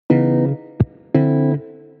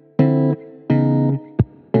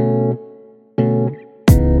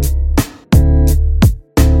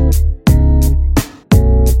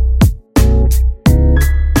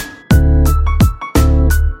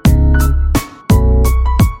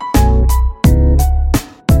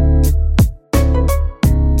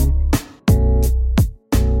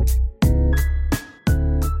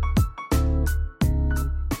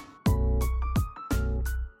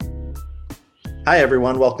Hi,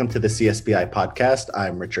 everyone. Welcome to the CSPI podcast.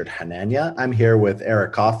 I'm Richard Hanania. I'm here with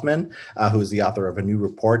Eric Kaufman, who's the author of a new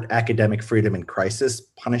report, Academic Freedom in Crisis,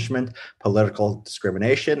 Punishment, Political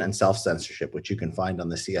Discrimination, and Self-Censorship, which you can find on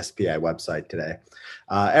the CSPI website today.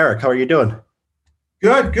 Eric, how are you doing?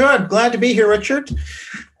 Good. Glad to be here, Richard.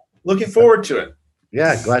 Looking forward to it.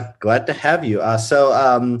 Yeah, glad to have you.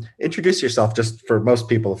 Introduce yourself. Just for most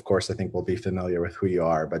people, of course, I think will be familiar with who you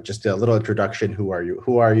are, but just a little introduction. Who are you?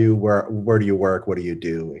 Where do you work? What do you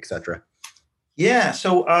do, etc. Yeah.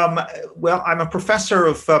 Well, I'm a professor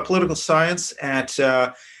of political science at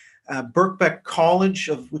Birkbeck College,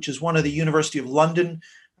 which is one of the University of London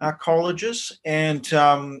colleges, and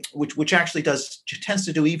which actually tends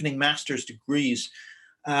to do evening master's degrees.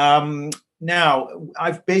 Now,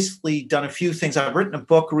 I've basically done a few things. I've written a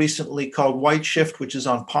book recently called White Shift, which is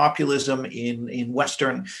on populism in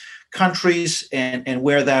Western countries and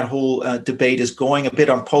where that whole debate is going, a bit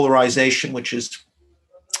on polarization, which is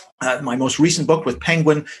my most recent book with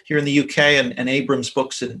Penguin here in the UK and Abrams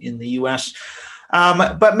Books in the US.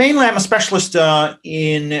 But mainly I'm a specialist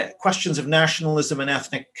in questions of nationalism and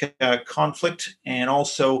ethnic conflict, and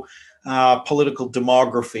also political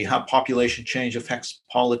demography, how population change affects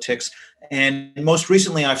politics. And most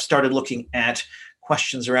recently, I've started looking at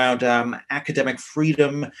questions around academic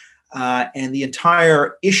freedom and the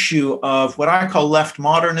entire issue of what I call left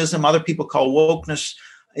modernism, other people call wokeness.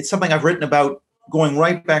 It's something I've written about going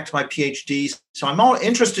right back to my PhD. So I'm all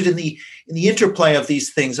interested in the interplay of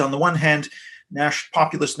these things. On the one hand,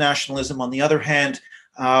 populist nationalism. On the other hand,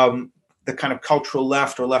 the kind of cultural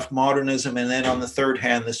left or left modernism. And then on the third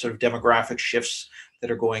hand, the sort of demographic shifts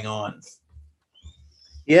that are going on.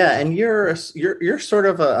 Yeah, and you're sort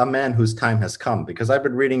of a man whose time has come, because I've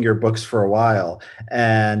been reading your books for a while,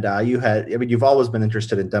 and you've always been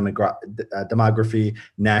interested in demography,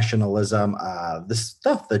 nationalism, the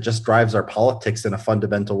stuff that just drives our politics in a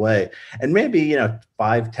fundamental way. And maybe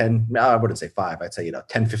 5, 10, I wouldn't say 5, I'd say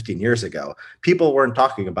 10, 15 years ago, people weren't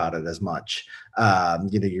talking about it as much.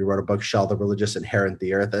 You wrote a book, Shall the Religious Inherit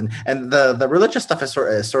the Earth? And the religious stuff has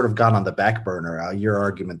sort of gone on the back burner. Your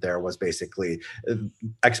argument there was basically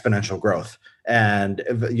exponential growth. And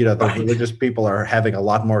the religious people are having a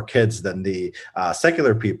lot more kids than the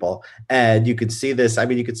secular people, and you could see this. I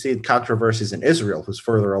mean, you could see controversies in Israel, who's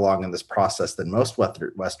further along in this process than most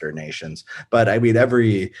Western nations. But I mean,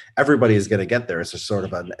 everybody is going to get there. It's a sort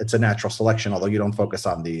of it's a natural selection, although you don't focus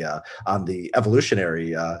on the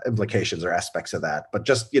evolutionary implications or aspects of that. But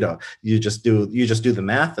just you just do the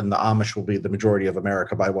math, and the Amish will be the majority of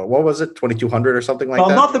America by what was it, 2200 or something like that?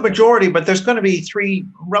 Well, not the majority, but there's going to be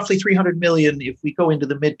roughly 300 million if we go into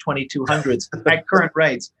the mid 2200s at current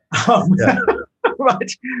rates. But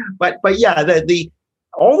yeah,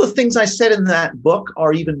 all the things I said in that book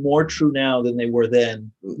are even more true now than they were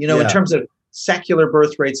then. In terms of secular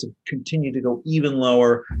birth rates have continued to go even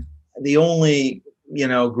lower. The only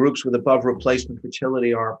groups with above replacement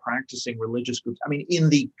fertility are practicing religious groups. I mean, in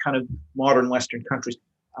the kind of modern Western countries.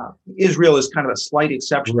 Israel is kind of a slight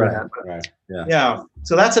exception to that. Right. Yeah.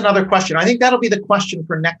 So that's another question. I think that'll be the question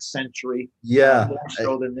for next century. Yeah. More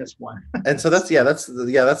so than this one. And so that's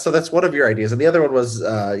one of your ideas. And the other one was,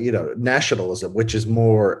 nationalism, which is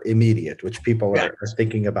more immediate, which people are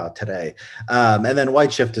thinking about today. And then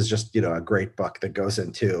White Shift is just, a great book that goes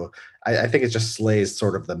into, I think it just slays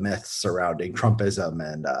sort of the myths surrounding Trumpism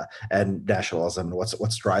and nationalism and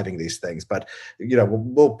what's driving these things. But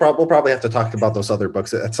we'll probably have to talk about those other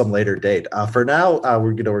books at some later date. For now,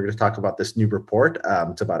 we're going to talk about this new report.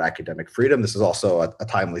 It's about academic freedom. This is also a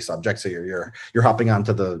timely subject, so you're hopping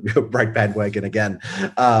onto the right bandwagon again.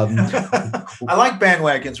 I like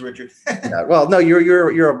bandwagons, Richard. Yeah, well, no,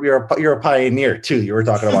 you're a pioneer too. You were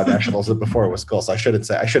talking about nationalism before it was cool, so I shouldn't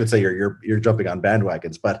say you're jumping on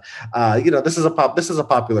bandwagons, but. This is a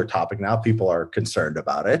popular topic now. People are concerned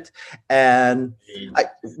about it, and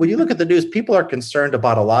when you look at the news, people are concerned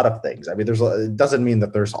about a lot of things. I mean, it doesn't mean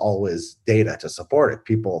that there's always data to support it.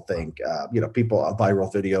 People think, a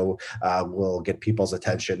viral video will get people's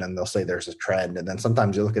attention, and they'll say there's a trend, and then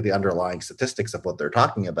sometimes you look at the underlying statistics of what they're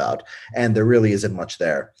talking about, and there really isn't much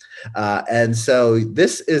there. And so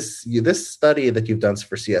this study that you've done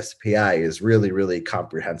for CSPI is really, really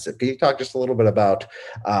comprehensive. Can you talk just a little bit about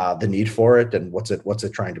the need for it and what's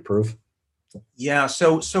it trying to prove? Yeah,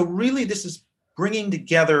 so really this is bringing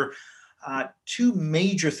together two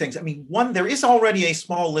major things. I mean, one, there is already a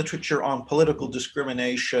small literature on political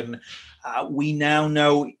discrimination. We now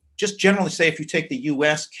know, just generally say, if you take the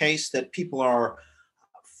US case, that people are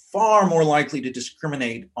far more likely to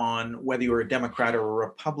discriminate on whether you're a Democrat or a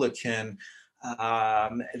Republican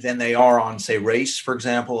than they are on, say, race, for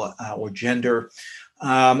example, or gender.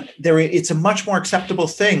 it's a much more acceptable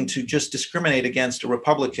thing to just discriminate against a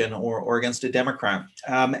Republican or against a Democrat.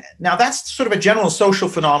 Now, that's sort of a general social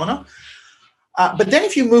phenomenon. But then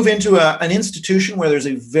if you move into an institution where there's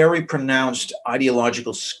a very pronounced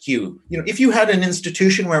ideological skew, if you had an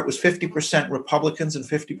institution where it was 50% Republicans and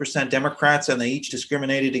 50% Democrats, and they each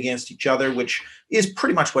discriminated against each other, which is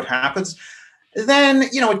pretty much what happens, then,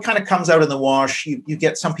 it kind of comes out in the wash. You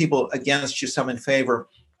get some people against you, some in favor.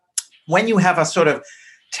 When you have a sort of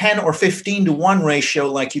 10 or 15 to 1 ratio,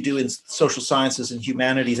 like you do in social sciences and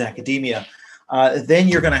humanities academia, then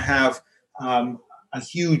you're going to have a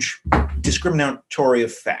huge discriminatory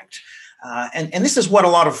effect. And this is what a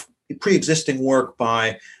lot of pre-existing work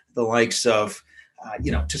by the likes of,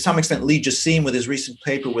 to some extent, Lee Jassim with his recent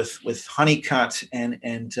paper with Honeycutt and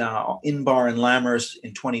Inbar and Lammers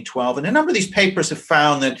in 2012. And a number of these papers have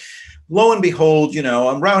found that, lo and behold,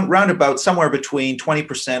 round about somewhere between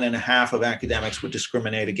 20% and a half of academics would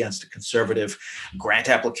discriminate against a conservative grant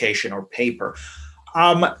application or paper.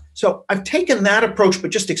 So I've taken that approach,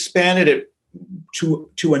 but just expanded it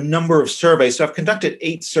to a number of surveys. So I've conducted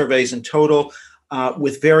 8 surveys in total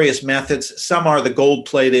with various methods. Some are the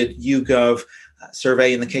gold-plated YouGov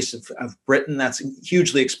survey. In the case of Britain, that's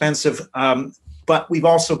hugely expensive. But we've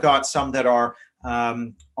also got some that are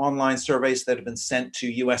online surveys that have been sent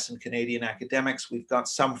to US and Canadian academics. We've got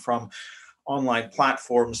some from online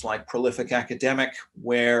platforms like Prolific Academic,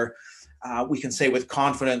 where we can say with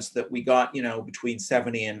confidence that we got, between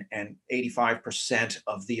 70 and 85%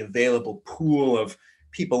 of the available pool of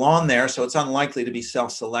people on there. So it's unlikely to be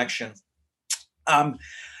self-selection.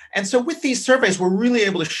 And so with these surveys, we're really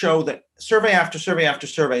able to show that survey after survey after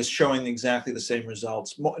survey is showing exactly the same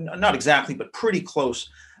results. Not exactly, but pretty close.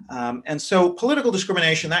 And so political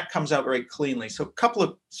discrimination, that comes out very cleanly. So a couple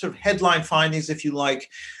of sort of headline findings, if you like.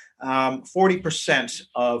 40%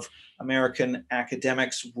 of American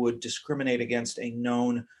academics would discriminate against a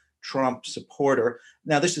known Trump supporter.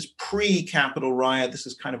 Now, this is pre-Capitol riot. This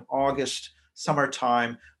is kind of August,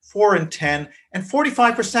 summertime, 4 in 10. And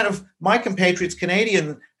 45% of my compatriots,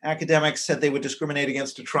 Canadian academics, said they would discriminate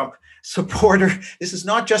against a Trump supporter. This is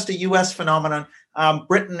not just a US phenomenon.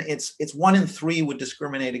 Britain, it's 1 in 3 would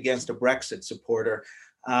discriminate against a Brexit supporter.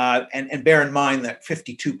 And bear in mind that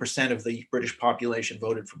 52% of the British population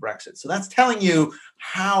voted for Brexit. So that's telling you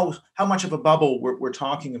how much of a bubble we're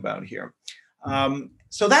talking about here.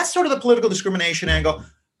 So that's sort of the political discrimination angle.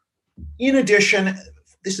 In addition,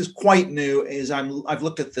 this is quite new, I've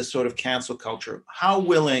looked at this sort of cancel culture. How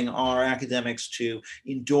willing are academics to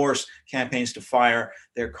endorse campaigns to fire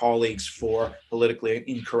their colleagues for politically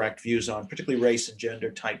incorrect views on particularly race and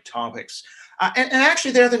gender type topics? And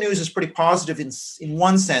actually there the news is pretty positive in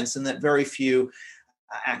one sense, in that very few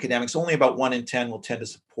academics, only about 1 in 10 will tend to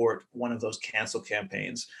support one of those cancel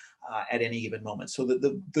campaigns at any given moment. So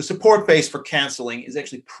the support base for canceling is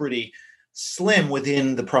actually pretty slim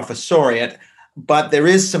within the professoriate. But there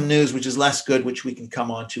is some news which is less good, which we can come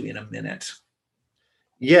on to in a minute.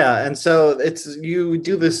 Yeah, and so you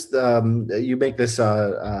do this. You make this.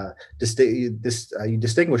 You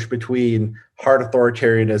distinguish between hard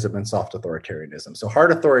authoritarianism and soft authoritarianism. So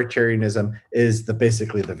hard authoritarianism is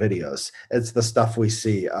basically the videos. It's the stuff we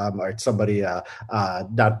see. Somebody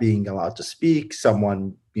not being allowed to speak.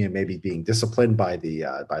 Someone maybe being disciplined by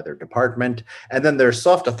their department. And then there's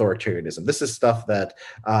soft authoritarianism. This is stuff that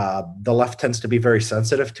the left tends to be very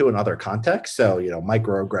sensitive to in other contexts. So,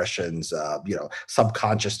 microaggressions,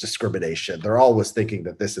 subconscious discrimination. They're always thinking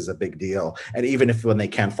that this is a big deal. And even when they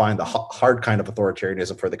can't find the hard kind of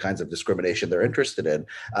authoritarianism for the kinds of discrimination they're interested in,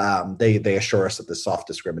 they assure us that the soft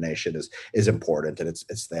discrimination is important and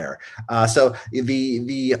it's there. So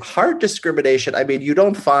the hard discrimination, I mean, you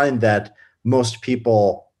don't find that most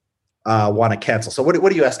people want to cancel. So what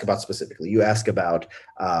do you ask about specifically? You ask about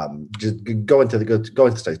just go into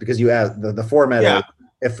studies, because you ask the format. Yeah.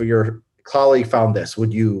 If your colleague found this,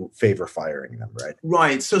 would you favor firing them? Right.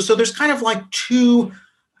 Right. So there's kind of like 2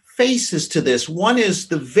 faces to this. One is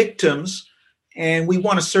the victims, and we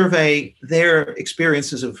want to survey their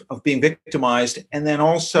experiences of being victimized, and then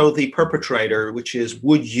also the perpetrator, which is,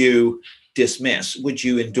 would you dismiss? Would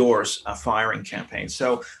you endorse a firing campaign?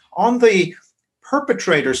 So on the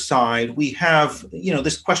perpetrator side, we have,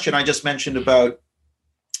 this question I just mentioned about,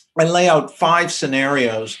 I lay out 5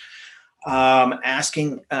 scenarios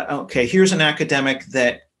asking, okay, here's an academic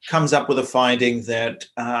that comes up with a finding that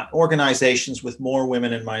organizations with more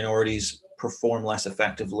women and minorities perform less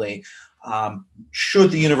effectively.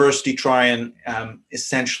 Should the university try and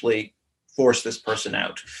essentially force this person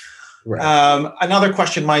out? Right. Another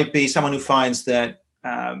question might be someone who finds that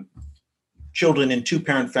children in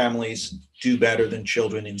two-parent families do better than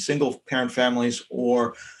children in single-parent families,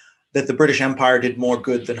 or that the British Empire did more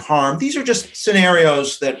good than harm. These are just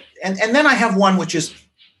scenarios that, and then I have one which is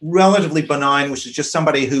relatively benign, which is just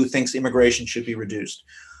somebody who thinks immigration should be reduced.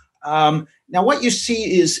 Now, what you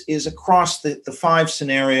see is across the five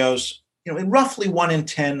scenarios, roughly 1 in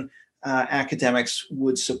 10 academics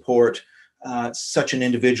would support such an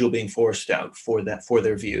individual being forced out for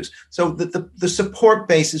their views. So the support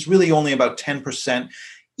base is really only about 10%,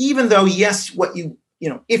 even though, yes,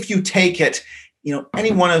 if you take it,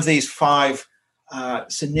 any one of these five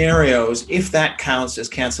scenarios, if that counts as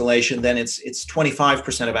cancellation, then it's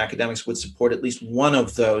 25% of academics would support at least one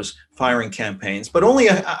of those firing campaigns, but only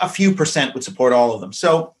a few percent would support all of them.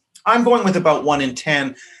 So I'm going with about 1 in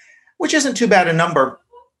 10, which isn't too bad a number.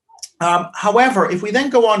 However, if we then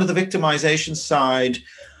go on to the victimization side,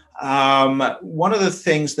 one of the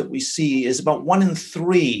things that we see is about 1 in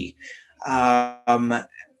 3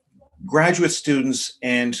 graduate students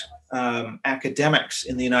and academics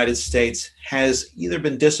in the United States has either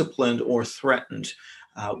been disciplined or threatened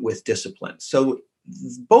with discipline. So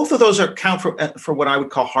both of those account for what I would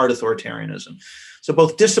call hard authoritarianism. So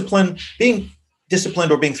both being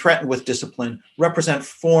disciplined or being threatened with discipline represent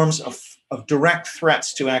forms of direct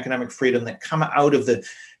threats to academic freedom that come out of the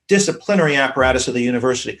disciplinary apparatus of the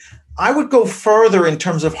university. I would go further in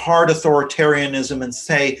terms of hard authoritarianism and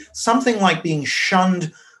say something like being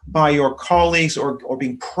shunned by your colleagues or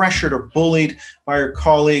being pressured or bullied by your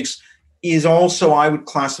colleagues is also, I would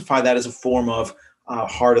classify that as a form of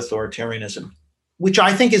hard authoritarianism, which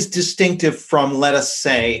I think is distinctive from, let us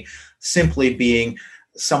say, simply being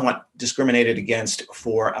somewhat discriminated against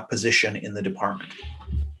for a position in the department.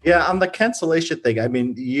 Yeah, on the cancellation thing, I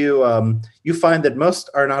mean, you find that most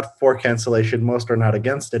are not for cancellation, most are not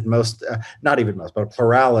against it, most, not even most, but a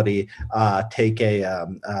plurality take a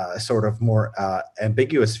sort of more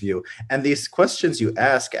ambiguous view. And these questions you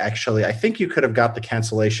ask, actually, I think you could have got the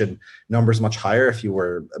cancellation numbers much higher if you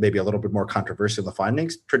were maybe a little bit more controversial in the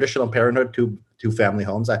findings. Traditional parenthood, two family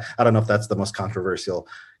homes. I don't know if that's the most controversial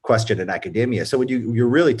question in academia. So when you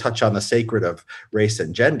really touch on the sacred of race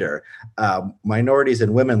and gender, minorities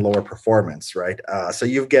and women lower performance, right? So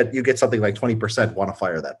you get something like 20% want to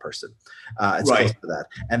fire that person. It's right. Close to that.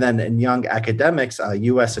 And then in young academics,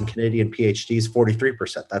 U.S. and Canadian PhDs,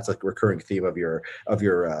 43%. That's a recurring theme of your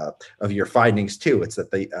findings too. It's that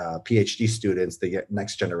the PhD students, the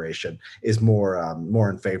next generation, is more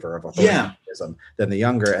in favor of authoritarianism than the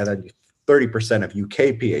younger, and then 30% of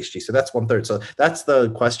UK PhD. So that's 1/3. So that's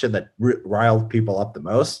the question that riled people up the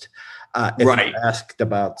most. If you asked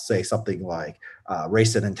about, say, something like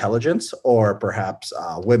race and intelligence, or perhaps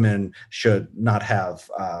women should not have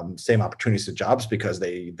same opportunities to jobs because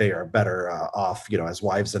they are better off, as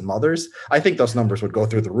wives and mothers, I think those numbers would go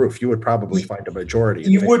through the roof. You would probably find a majority.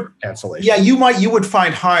 You would cancellation. Yeah, you would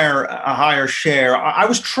find a higher share. I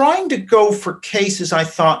was trying to go for cases I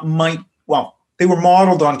thought they were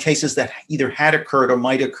modeled on cases that either had occurred or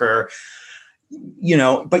might occur,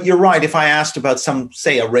 but you're right. If I asked about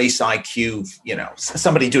say a race IQ,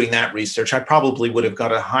 somebody doing that research, I probably would have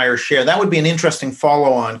got a higher share. That would be an interesting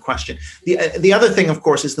follow-on question. The other thing, of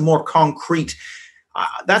course, is the more concrete.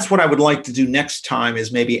 That's what I would like to do next time,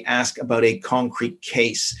 is maybe ask about a concrete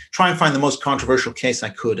case, try and find the most controversial case I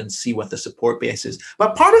could and see what the support base is.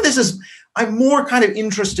 But part of this is I'm more kind of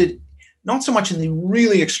interested not so much in the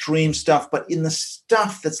really extreme stuff, but in the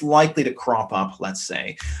stuff that's likely to crop up, let's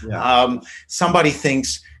say. Yeah. Somebody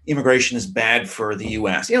thinks immigration is bad for the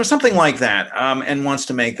U.S., something like that, and wants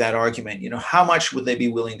to make that argument. How much would they be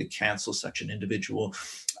willing to cancel such an individual?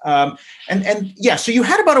 So you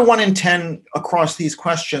had about a 1 in 10 across these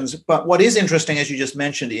questions. But what is interesting, as you just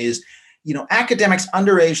mentioned, is, academics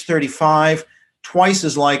under age 35, twice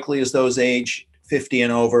as likely as those age 50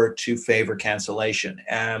 and over to favor cancellation.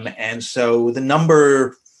 And so the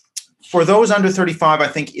number for those under 35, I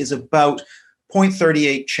think, is about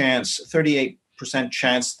 38%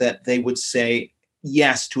 chance that they would say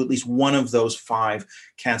yes to at least one of those 5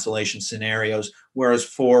 cancellation scenarios, whereas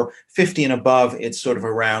for 50 and above, it's sort of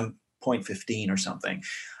around 0.15 or something.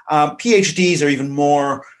 PhDs are even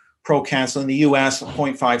more pro-cancel. In the US,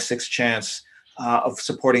 0.56 chance of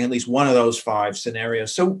supporting at least one of those 5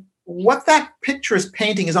 scenarios. So what that picture is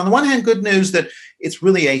painting is, on the one hand, good news that it's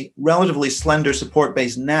really a relatively slender support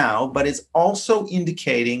base now, but it's also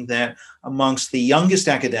indicating that amongst the youngest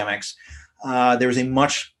academics, there's a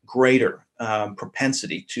much greater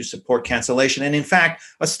propensity to support cancellation. And in fact,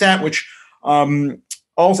 a stat which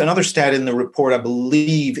also another stat in the report, I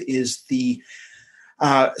believe, is the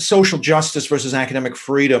social justice versus academic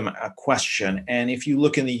freedom question. And if you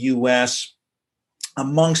look in the US,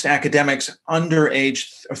 amongst academics under age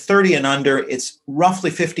 30 and under, it's roughly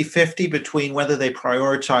 50-50 between whether they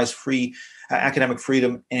prioritize academic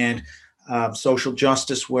freedom and social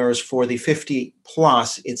justice, whereas for the 50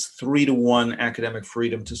 plus, it's 3-to-1 academic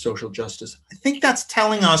freedom to social justice. I think that's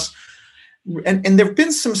telling us, and there have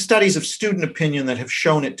been some studies of student opinion that have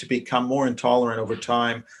shown it to become more intolerant over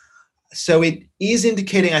time. So it is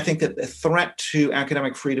indicating, I think, that the threat to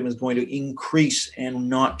academic freedom is going to increase and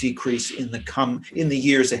not decrease in the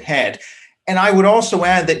years ahead. And I would also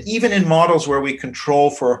add that even in models where we control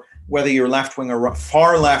for whether you're left wing or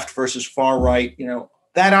far left versus far right,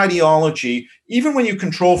 that ideology, even when you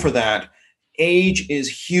control for that, age is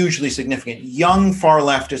hugely significant. Young far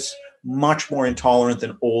leftists much more intolerant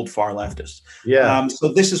than old far leftists. Yeah.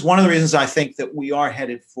 So this is one of the reasons I think that we are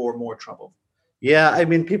headed for more trouble. Yeah, I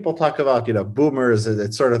mean, people talk about, boomers.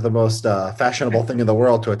 It's sort of the most fashionable thing in the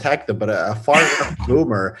world to attack them. But a far left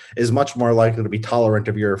boomer is much more likely to be tolerant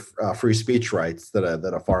of your free speech rights than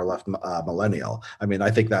a far left millennial. I mean, I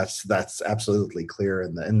think that's absolutely clear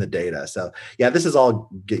in the data. So yeah, this is all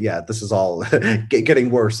getting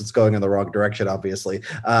worse. It's going in the wrong direction, obviously.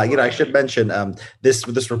 I should mention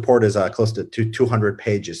this report is close to 200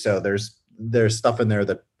 pages. So there's stuff in there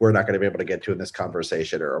that we're not going to be able to get to in this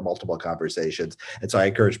conversation or multiple conversations. And so I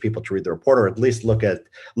encourage people to read the report or at least look at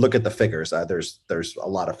the figures. There's a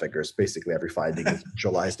lot of figures. Basically every finding is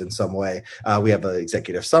visualized in some way. We have an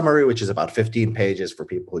executive summary, which is about 15 pages for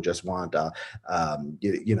people who just want,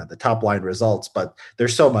 the top line results, but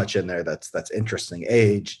there's so much in there that's interesting: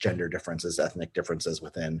 age, gender differences, ethnic differences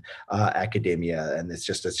within academia. And it's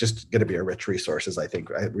just going to be a rich resource, I think,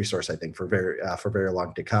 for very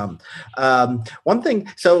long to come. One thing,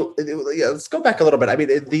 so let's go back a little bit. I mean,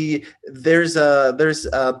 there's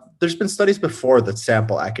been studies before that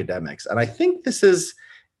sample academics, and I think this is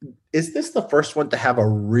this the first one to have a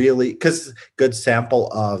really good sample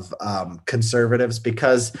of conservatives?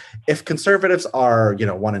 Because if conservatives are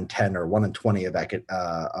 1 in 10 or 1 in 20 of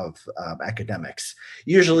academics,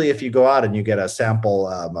 usually if you go out and you get a sample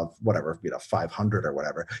of whatever 500 or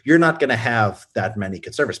whatever, you're not going to have that many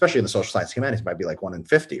conservatives, especially in the social science humanities. It might be like 1 in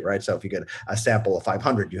 50, right? So if you get a sample of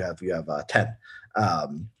 500, you have 10.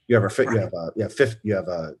 You have 50. You have 50.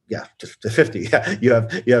 Yeah,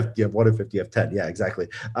 you have 1 in 50. You have 10. Yeah, exactly.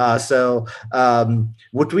 So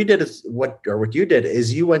what you did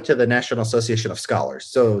is you went to the National Association of Scholars.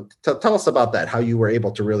 So tell us about that. How you were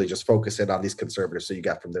able to really just focus in on these conservatives, so you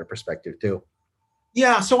got from their perspective too.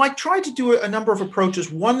 Yeah, so I tried to do a number of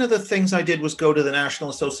approaches. One of the things I did was go to the National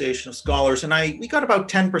Association of Scholars, and we got about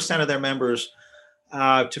 10% of their members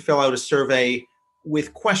to fill out a survey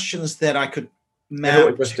with questions that I could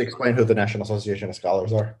map. Just explain who the National Association of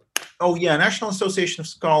Scholars are. Oh, yeah. National Association of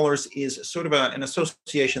Scholars is sort of an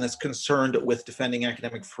association that's concerned with defending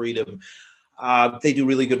academic freedom. They do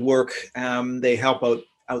really good work. They help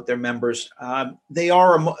out their members. They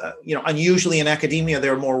are, unusually in academia,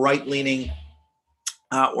 they're a more right-leaning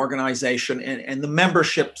organization. And the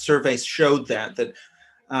membership surveys showed that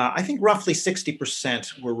I think roughly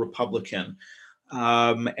 60% were Republican.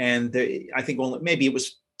 And I think maybe it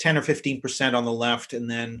was 10 or 15% on the left, and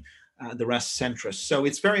then the rest centrist. So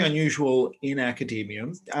it's very unusual in academia,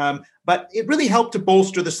 but it really helped to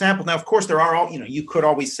bolster the sample. Now, of course, there are you could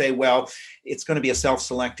always say, well, it's going to be a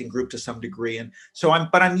self-selecting group to some degree, and so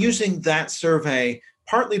I'm using that survey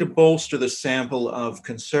partly to bolster the sample of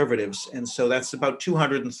conservatives, and so that's about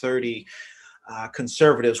 230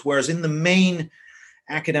 conservatives, whereas in the main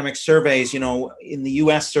academic surveys, in the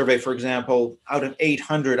US survey, for example, out of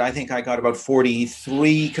 800, I think I got about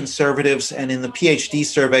 43 conservatives. And in the PhD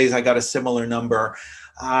surveys, I got a similar number,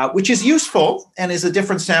 which is useful and is a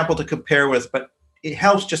different sample to compare with. But it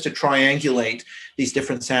helps just to triangulate these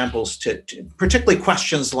different samples to particularly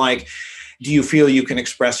questions like, do you feel you can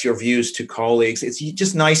express your views to colleagues? It's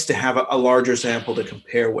just nice to have a larger sample to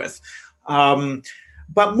compare with.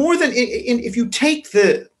 But more than if you take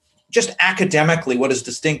just academically, what is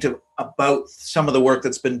distinctive about some of the work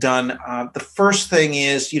that's been done? The first thing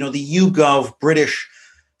is, the YouGov British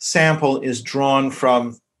sample is drawn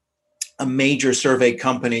from a major survey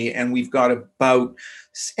company, and we've got about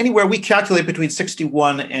anywhere we calculate between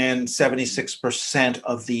 61 and 76%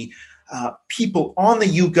 of the people on the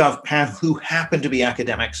YouGov panel who happen to be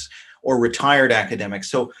academics or retired academics.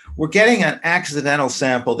 So we're getting an accidental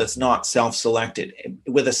sample that's not self-selected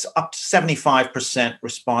with up to 75%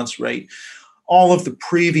 response rate. All of the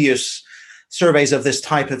previous surveys of this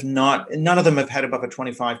type none of them have had above a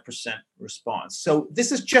 25% response. So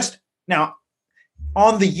this is just now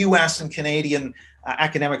on the US and Canadian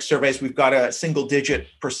academic surveys, we've got a single-digit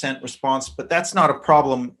 % response, but that's not a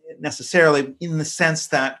problem necessarily in the sense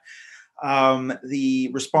that the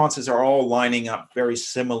responses are all lining up very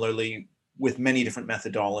similarly with many different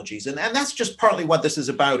methodologies. And that's just partly what this is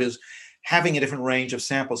about, is having a different range of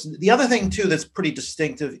samples. The other thing, too, that's pretty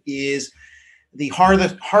distinctive is the hard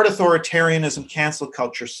authoritarianism, cancel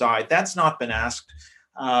culture side. That's not been asked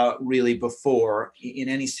really before in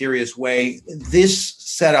any serious way. This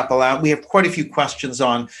setup we have quite a few questions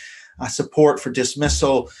on support for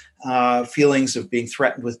dismissal, feelings of being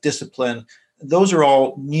threatened with discipline. Those are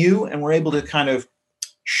all new, and we're able to kind of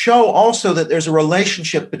show also that there's a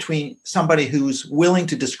relationship between somebody who's willing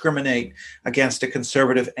to discriminate against a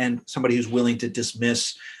conservative and somebody who's willing to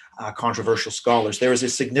dismiss controversial scholars. There is a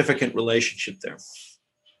significant relationship there.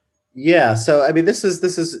 Yeah, so I mean, this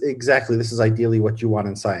is ideally what you want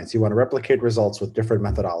in science. You want to replicate results with different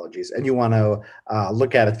methodologies, and you want to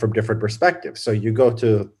look at it from different perspectives. So you go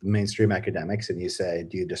to mainstream academics and you say,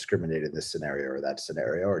 do you discriminate in this scenario or that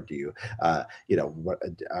scenario, or do you, are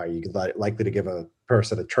you likely to give a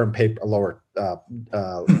person a term paper, a lower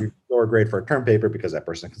grade for a term paper because that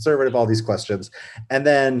person is conservative? All these questions, and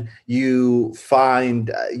then you find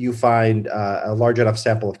a large enough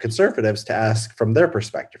sample of conservatives to ask from their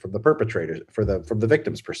perspective, from the perpetrators, from the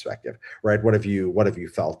victim's perspective, right? What have you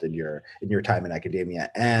felt in your time in academia?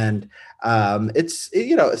 And some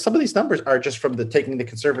of these numbers are just from taking the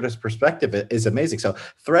conservatives' perspective is amazing. So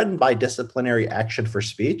threatened by disciplinary action for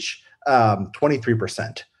speech,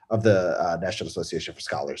 23% of the National Association for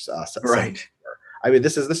Scholars. Right. I mean,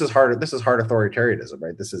 this is hard authoritarianism,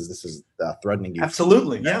 right? This is threatening you.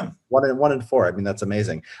 Absolutely, yeah. One in four. I mean, that's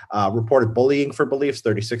amazing. Reported bullying for beliefs,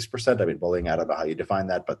 36%. I mean, bullying, I don't know how you define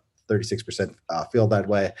that, but 36% feel that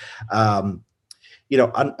way.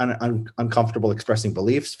 Uncomfortable expressing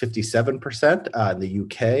beliefs, 57% in the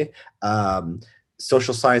UK.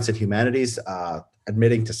 Social science and humanities,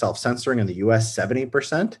 admitting to self-censoring in the US,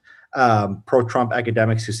 70%. Pro-Trump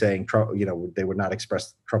academics who saying Trump, they would not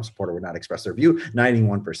express, Trump supporter would not express their view,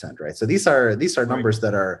 91%, right? So these are numbers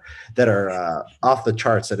that are off the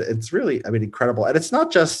charts. And it's really, I mean, incredible. And it's not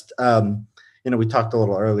just we talked a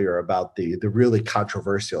little earlier about the really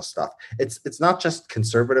controversial stuff. It's not just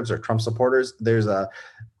conservatives or Trump supporters. There's a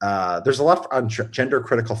lot on gender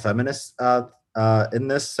critical feminists in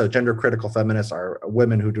this. So gender critical feminists are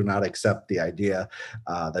women who do not accept the idea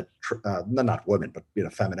that not women, but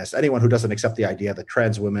feminists, anyone who doesn't accept the idea that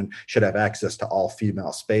trans women should have access to all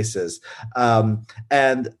female spaces.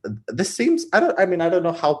 And this seems, I don't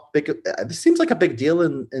know how big, this seems like a big deal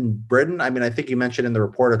in Britain. I mean, I think you mentioned in the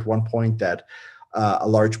report at one point that a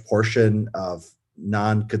large portion of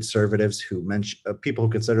non-conservatives people who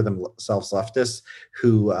consider themselves leftists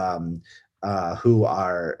who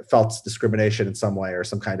felt discrimination in some way or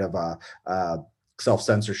some kind of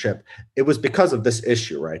self-censorship, it was because of this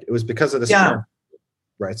issue, right? It was because of this. Yeah.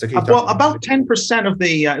 Right. So about 10% of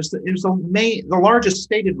the it was the largest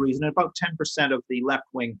stated reason. About 10% of the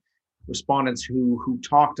left-wing respondents who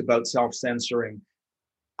talked about self-censoring.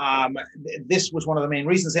 This was one of the main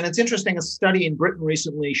reasons. And it's interesting, a study in Britain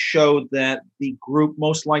recently showed that the group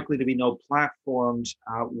most likely to be no-platformed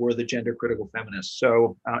were the gender-critical feminists.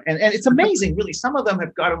 So, and it's amazing, really. Some of them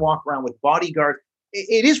have got to walk around with bodyguards.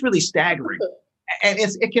 It is really staggering. And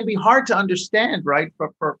it can be hard to understand, right,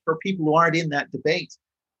 for people who aren't in that debate.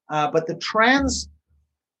 But the trans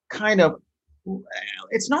kind of,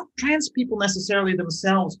 it's not trans people necessarily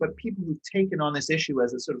themselves, but people who've taken on this issue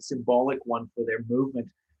as a sort of symbolic one for their movement.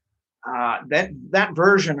 That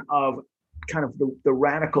version of kind of the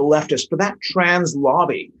radical leftist, but that trans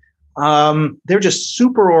lobby, they're just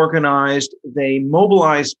super organized. They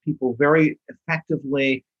mobilize people very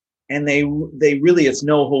effectively, and they really, it's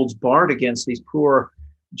no holds barred against these poor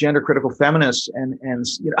gender critical feminists, and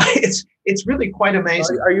it's really quite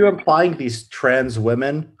amazing. Are you implying these trans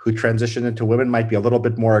women who transition into women might be a little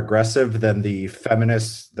bit more aggressive than the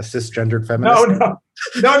feminists, the cisgendered feminists?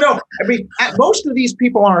 No. I mean, most of these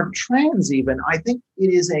people aren't trans even. I think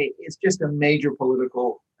it's just a major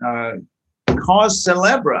political cause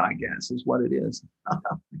célèbre, I guess, is what it is.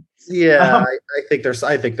 Yeah, I think there's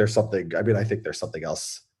something. I mean, I think there's something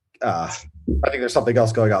else. I think there's something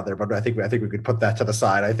else going on there, but I think we could put that to the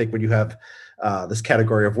side. I think when you have this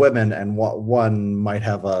category of women, and one might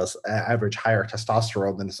have a average higher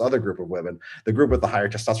testosterone than this other group of women, the group with the higher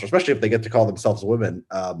testosterone, especially if they get to call themselves women,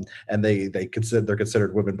 and they're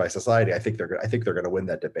considered women by society, I think they're going to win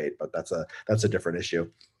that debate. But that's a different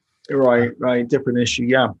issue. Right, different issue.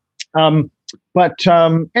 Yeah, but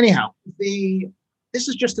anyhow, this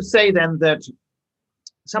is just to say then that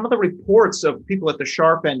some of the reports of people at the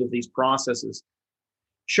sharp end of these processes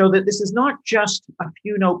show that this is not just a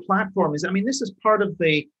few no-platformers. I mean, this is part of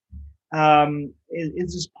the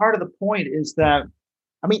point is that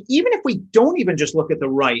I mean, even if we don't even just look at the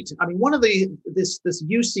right, I mean, one of this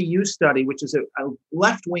UCU study, which is a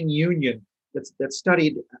left-wing union that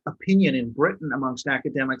studied opinion in Britain amongst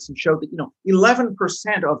academics, and showed that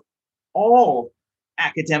 11% of all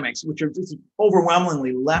academics, which are just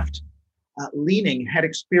overwhelmingly left leaning, had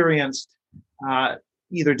experienced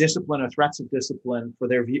either discipline or threats of discipline for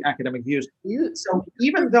their academic views. So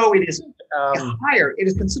even though it is higher, it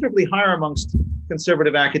is considerably higher amongst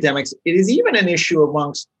conservative academics. It is even an issue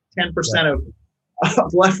amongst 10%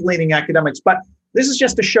 of left-leaning academics. But this is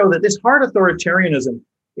just to show that this hard authoritarianism,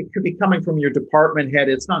 it could be coming from your department head.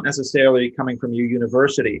 It's not necessarily coming from your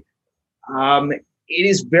university. It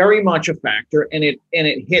is very much a factor, and it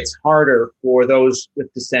hits harder for those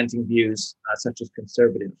with dissenting views, such as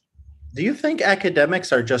conservatives. Do you think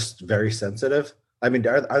academics are just very sensitive? I mean,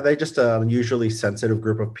 are they just an unusually sensitive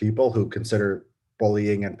group of people who consider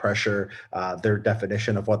bullying and pressure, their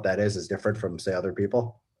definition of what that is different from, say, other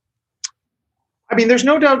people? I mean, there's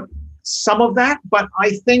no doubt some of that, but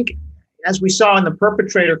I think, as we saw in the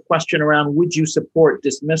perpetrator question around, would you support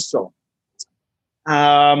dismissal?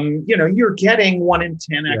 You're getting 1 in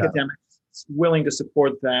 10 academics willing to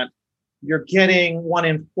support that. You're getting 1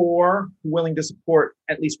 in 4 willing to support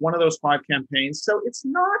at least one of those 5 campaigns. So it's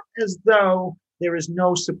not as though there is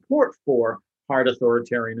no support for hard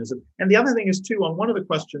authoritarianism. And the other thing is, too, on one of the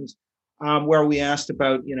questions where we asked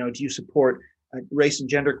about, do you support race and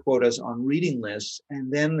gender quotas on reading lists?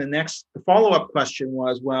 And then the follow-up question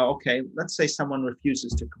was, well, okay, let's say someone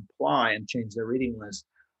refuses to comply and change their reading list.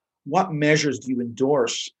 What measures do you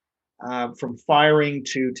endorse? From firing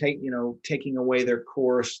to taking away their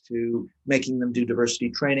course to making them do diversity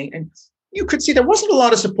training. And you could see there wasn't a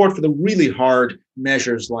lot of support for the really hard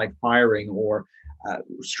measures like firing or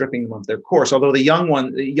stripping them of their course, although the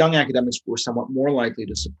young academics were somewhat more likely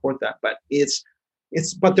to support that. But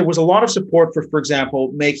but there was a lot of support for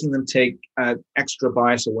example, making them take extra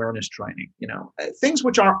bias awareness training, things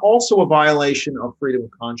which are also a violation of freedom of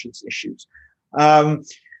conscience issues.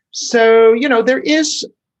 So there is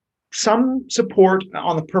some support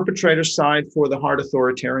on the perpetrator side for the hard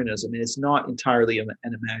authoritarianism, and it's not entirely an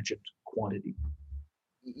imagined quantity.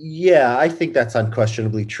 Yeah, I think that's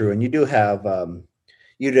unquestionably true, and you do have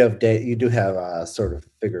sort of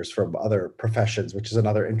figures from other professions, which is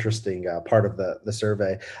another interesting part of the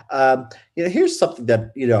survey. Here's something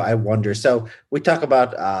that I wonder. So we talk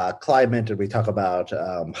about climate, and we talk about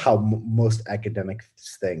how most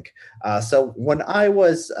academics think. So when I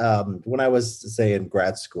was say in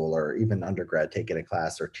grad school or even undergrad, taking a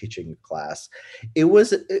class or teaching a class,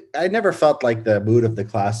 I never felt like the mood of the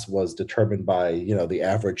class was determined by the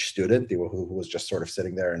average student who was just sort of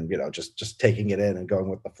sitting there and just taking it in and going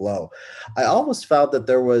with the flow. I always found that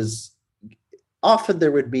there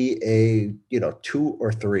would be a 2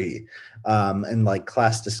 or 3 in like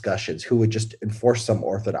class discussions who would just enforce some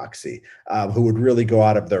orthodoxy, who would really go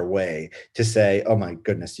out of their way to say, oh my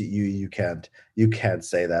goodness, you can't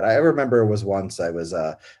say that. I remember it was once I was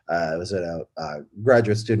in a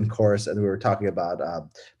graduate student course, and we were talking about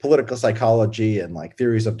political psychology and like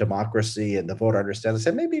theories of democracy and the voter understands. I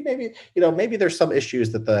said maybe there's some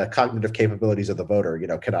issues that the cognitive capabilities of the voter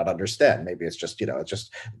cannot understand. Maybe it's just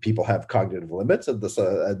people have cognitive limits. And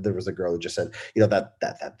there was a girl who just said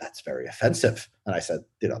that's very offensive, and I said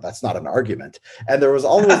that's not an argument. And there was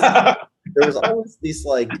always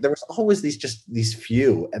these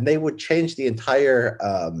few, and they would change the entire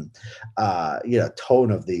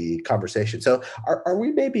tone of the conversation. So are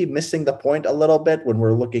we maybe missing the point a little bit when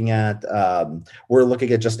we're looking at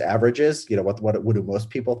just averages? What do most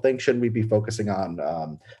people think? Shouldn't we be focusing on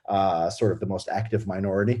sort of the most active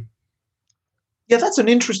minority? Yeah, that's an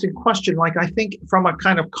interesting question. Like, I think from a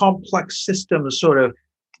kind of complex system sort of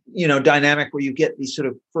dynamic where you get these sort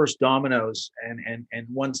of first dominoes, and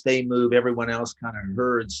once they move, everyone else kind of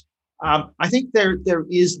herds. I think there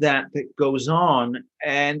is that goes on,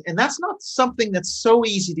 and that's not something that's so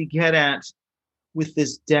easy to get at with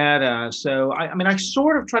this data. So I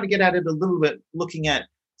sort of try to get at it a little bit, looking at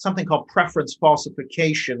something called preference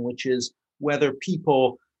falsification, which is whether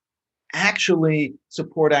people actually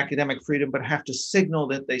support academic freedom but have to signal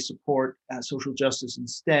that they support social justice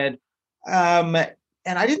instead.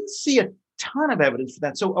 And I didn't see a ton of evidence for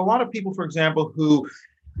that. So a lot of people, for example, who,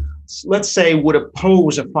 let's say, would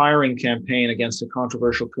oppose a firing campaign against a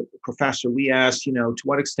controversial professor, we asked, to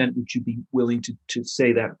what extent would you be willing to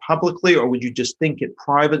say that publicly, or would you just think it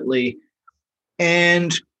privately?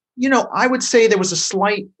 And, I would say there was a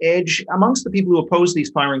slight edge amongst the people who opposed these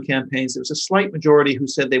firing campaigns. There was a slight majority who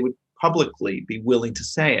said they would publicly be willing to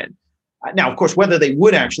say it. Now, of course, whether they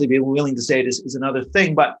would actually be willing to say it is another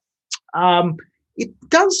thing. But it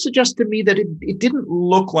does suggest to me that it didn't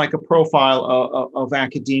look like a profile of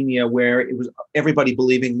academia where it was everybody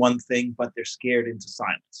believing one thing, but they're scared into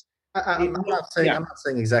silence. I'm not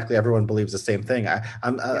saying exactly everyone believes the same thing.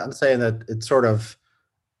 I'm saying that it's sort of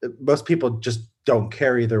most people just don't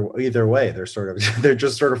care either way. They're sort of they're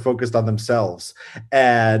just sort of focused on themselves,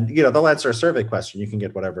 and they'll answer a survey question. You can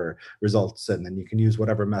get whatever results, and then you can use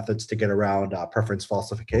whatever methods to get around preference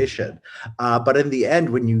falsification. But in the end,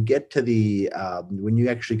 when you get to when you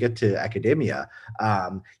actually get to academia,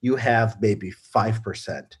 you have maybe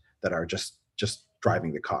 5% that are just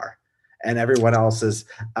driving the car, and everyone else is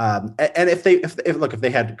and if they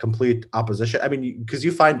had complete opposition, I mean, because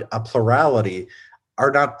you find a plurality are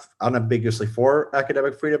not unambiguously for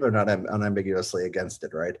academic freedom, they're not unambiguously against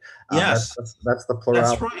it, right? Yes, that's the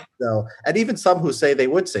plurality. That's right. So, and even some who say they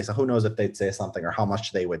would say, so who knows if they'd say something or how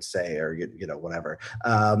much they would say, or whatever.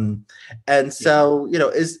 And so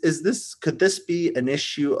could this be an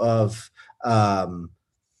issue of I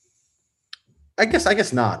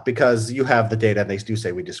guess not, because you have the data and they do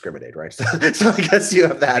say we discriminate, right? So I guess you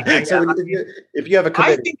have that. Yeah, so if you have a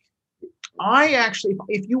committee, I actually,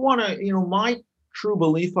 if you want to, my true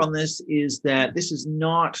belief on this is that this is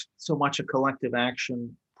not so much a collective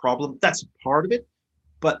action problem. That's a part of it,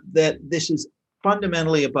 but that this is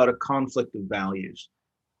fundamentally about a conflict of values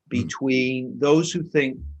between those who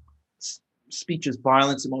think speech is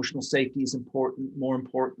violence, emotional safety is more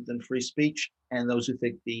important than free speech, and those who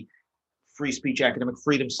think the free speech, academic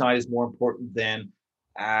freedom side is more important than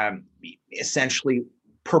essentially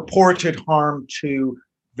purported harm to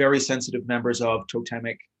very sensitive members of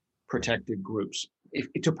totemic protected groups,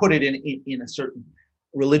 to put it in a certain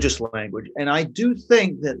religious language. And I do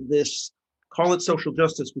think that this, call it social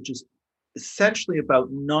justice, which is essentially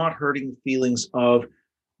about not hurting the feelings of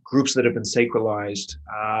groups that have been sacralized.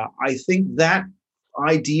 I think that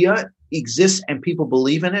idea exists and people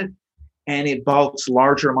believe in it, and it bulks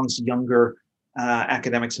larger amongst younger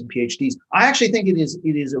academics and PhDs. I actually think it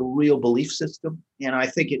is a real belief system, and I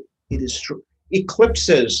think it is true.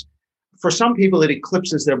 For some people, it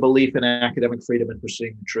eclipses their belief in academic freedom and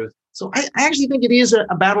pursuing the truth. So I actually think it is a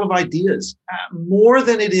battle of ideas, more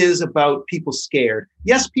than it is about people scared.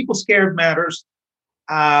 Yes, people scared matters,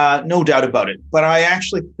 no doubt about it. But I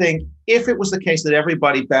actually think if it was the case that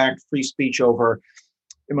everybody backed free speech over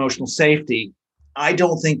emotional safety, I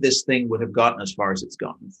don't think this thing would have gotten as far as it's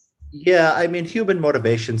gotten. Yeah, I mean, human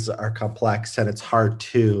motivations are complex, and it's hard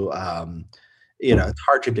to it's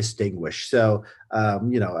hard to distinguish. So,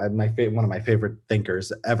 one of my favorite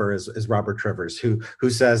thinkers ever is Robert Trivers, who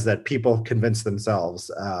says that people convince themselves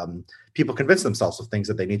of things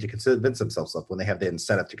that they need to convince themselves of when they have the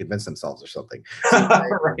incentive to convince themselves or something.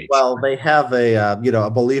 Right. Well, they have a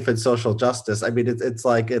belief in social justice. I mean, it's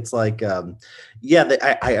like I'm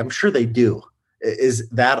sure they do. Is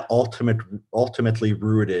that ultimately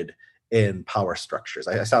rooted in power structures?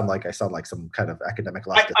 I sound like some kind of academic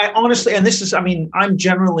leftist. I honestly, and this is, I mean, I'm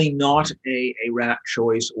generally not a rat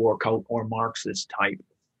choice or Marxist type.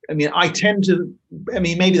 I mean,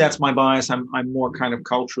 maybe that's my bias. I'm more kind of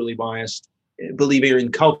culturally biased, believing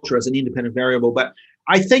in culture as an independent variable. But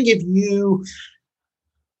I think if you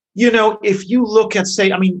look at,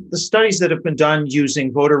 say, I mean, the studies that have been done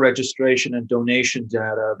using voter registration and donation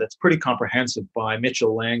data, that's pretty comprehensive by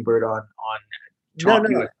Mitchell Langbert on they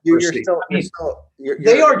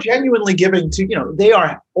are genuinely giving to, they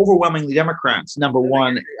are overwhelmingly Democrats, number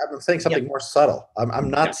one. I'm saying something more subtle. I'm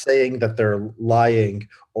not saying that they're lying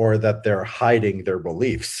or that they're hiding their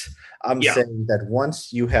beliefs. I'm saying that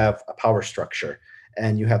once you have a power structure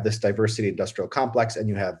and you have this diversity industrial complex, and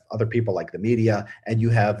you have other people like the media, and you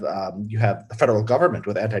have the federal government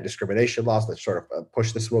with anti-discrimination laws that sort of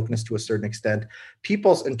push this wokeness to a certain extent,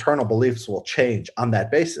 people's internal beliefs will change on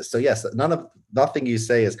that basis. So yes, nothing you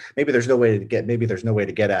say is maybe there's no way to get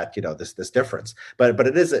at this difference, but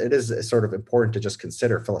it is sort of important to just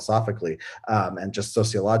consider philosophically and just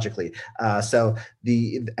sociologically.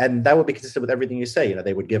 And that would be consistent with everything you say.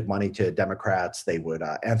 They would give money to Democrats, they would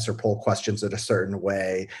answer poll questions in a certain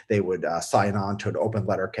way, they would sign on to an open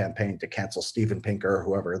letter campaign to cancel Steven Pinker or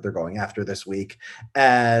whoever they're going after this week,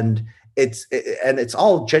 and it's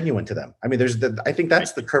all genuine to them. I mean, I think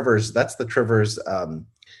that's the Trivers. That's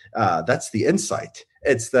the insight.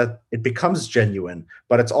 It's that it becomes genuine,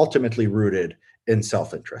 but it's ultimately rooted in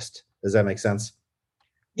self-interest. Does that make sense?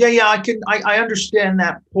 Yeah, I understand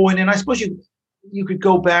that point, and I suppose you could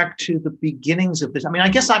go back to the beginnings of this. I mean, I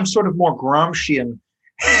guess I'm sort of more Gramscian.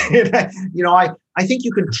 I think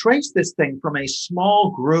you can trace this thing from a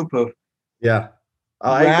small group of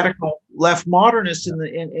radical left modernists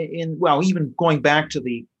in even going back to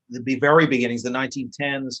the very beginnings, the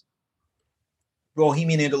 1910s,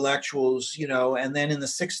 Bohemian intellectuals, and then in the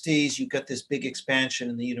 60s, you get this big expansion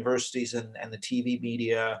in the universities and the TV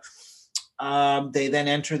media. They then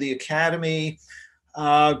enter the academy,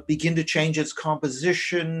 begin to change its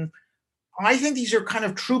composition. I think these are kind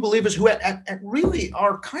of true believers who really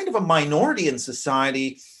are kind of a minority in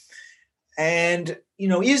society. And,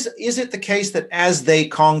 is it the case that as they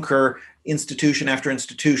conquer institution after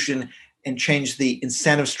institution and change the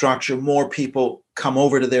incentive structure, more people come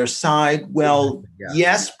over to their side? Well, Yeah.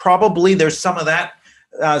 yes, probably there's some of that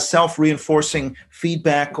self-reinforcing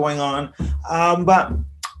feedback going on. But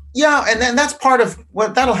yeah, and then that's part of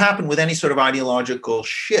what that'll happen with any sort of ideological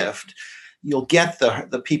shift. You'll get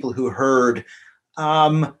the people who heard,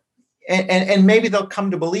 and maybe they'll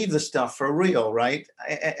come to believe the stuff for real, right?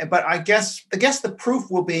 But I guess the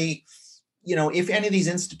proof will be, if any of these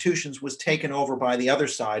institutions was taken over by the other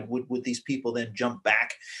side, would these people then jump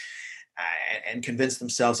back and convince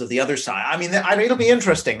themselves of the other side? I mean, it'll be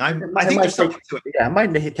interesting. I think there's something to it. Yeah, it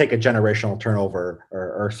might take a generational turnover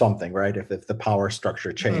or something, right? If the power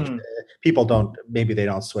structure changed, people maybe they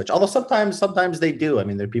don't switch. Although sometimes they do. I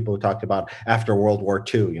mean, there are people who talked about after World War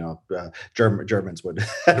II, Germans would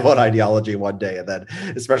had one ideology one day, and then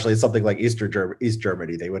especially something like East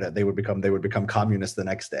Germany, they would become communist the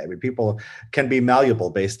next day. I mean, people can be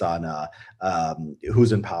malleable based on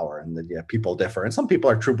who's in power, and then people differ. And some people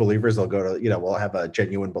are true believers. They'll go to will have a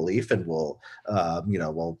genuine belief, and we'll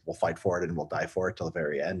fight for it and we'll die for it till the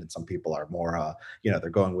very end. And some people are more they're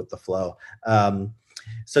going with the flow.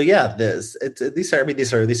 So yeah, these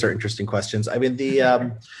are interesting questions. I mean, there's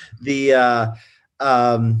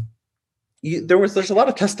a lot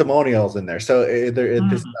of testimonials in there. So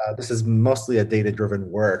this is mostly a data-driven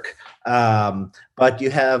work, but you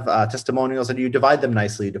have testimonials, and you divide them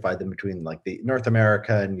nicely. You divide them between like the North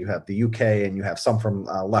America, and you have the UK, and you have some from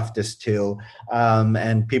leftists too,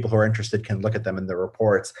 and people who are interested can look at them in the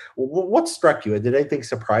reports. What struck you? Did anything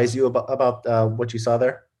surprise you about what you saw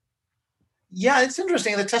there? Yeah, it's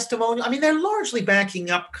interesting. The testimonial, I mean, they're largely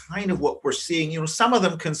backing up kind of what we're seeing. Some of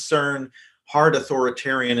them concern hard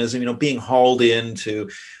authoritarianism, being hauled in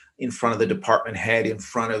front of the department head, in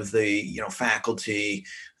front of the, faculty,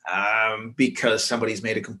 because somebody's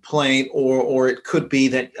made a complaint, or it could be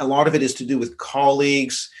that a lot of it is to do with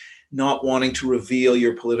colleagues not wanting to reveal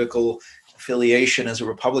your political affiliation as a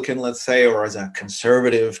Republican, let's say, or as a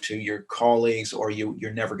conservative to your colleagues, or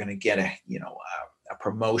you're never going to get a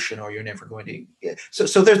promotion, or you're never going to.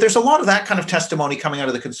 So there's a lot of that kind of testimony coming out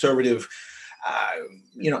of the conservative.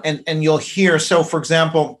 And you'll hear, so for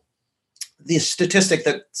example, the statistic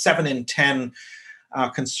that 7 in 10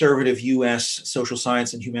 conservative US social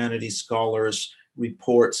science and humanities scholars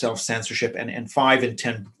report self-censorship, and 5 in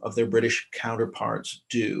 10 of their British counterparts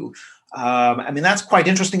do. I mean, that's quite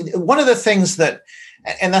interesting. One of the things that,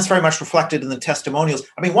 and that's very much reflected in the testimonials.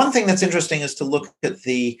 I mean, one thing that's interesting is to look at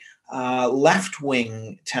the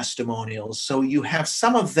left-wing testimonials. So you have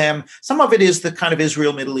some of it is the kind of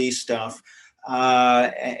Israel, Middle East stuff.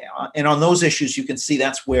 And on those issues, you can see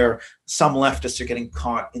that's where some leftists are getting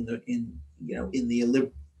caught in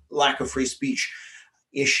the lack of free speech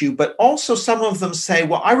issue. But also some of them say,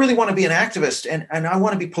 well, I really want to be an activist, and I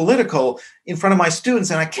want to be political in front of my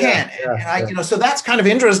students, and I can't. So that's kind of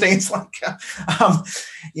interesting. It's like,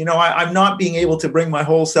 I'm not being able to bring my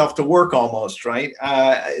whole self to work almost, right?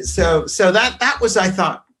 So that was, I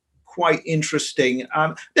thought, quite interesting.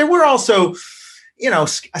 There were also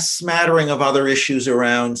a smattering of other issues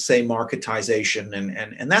around, say, marketization.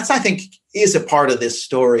 And that's, I think, is a part of this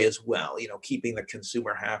story as well, keeping the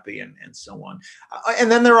consumer happy and so on.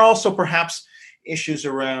 And then there are also perhaps issues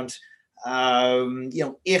around,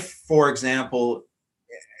 if, for example,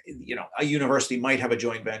 a university might have a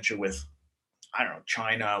joint venture with, I don't know,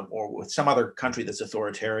 China or with some other country that's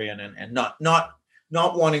authoritarian, and not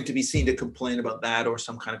wanting to be seen to complain about that, or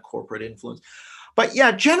some kind of corporate influence. But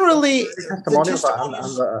yeah, generally,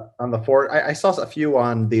 testimonials on the four. I saw a few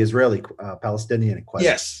on the Israeli Palestinian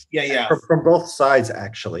question. Yes, yeah. From both sides,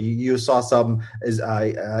 actually. You saw some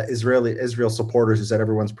Israel supporters who said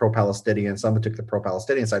everyone's pro-Palestinian. Some who took the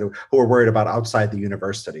pro-Palestinian side, who were worried about outside the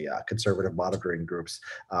university, conservative monitoring groups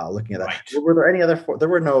looking at that. Right. Were there any other? There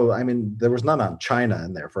were no. I mean, there was none on China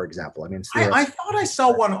in there, for example. I mean, I thought I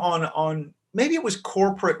saw one on maybe it was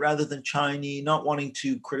corporate rather than Chinese, not wanting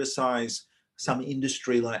to criticize some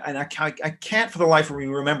industry, and I can't for the life of me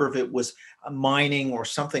remember if it was mining or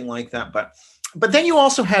something like that. But then you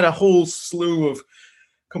also had a whole slew of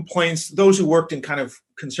complaints, those who worked in kind of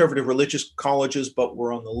conservative religious colleges but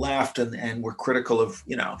were on the left and were critical of,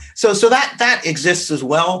 so that exists as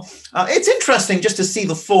well. It's interesting just to see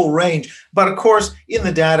the full range, but of course in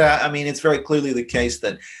the data, I mean, it's very clearly the case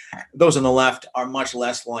that those on the left are much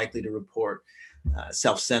less likely to report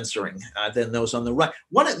self-censoring than those on the right.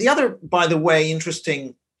 The other, by the way,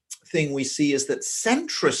 interesting thing we see is that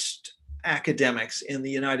centrist academics in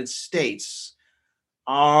the United States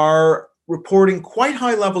are reporting quite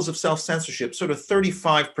high levels of self-censorship, sort of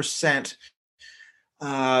 35%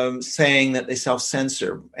 saying that they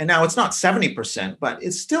self-censor. And now it's not 70%, but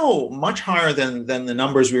it's still much higher than the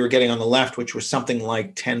numbers we were getting on the left, which were something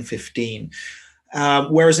like 10, 15.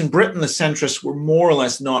 Whereas in Britain, the centrists were more or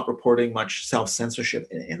less not reporting much self-censorship.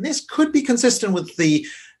 And this could be consistent with the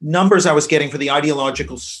numbers I was getting for the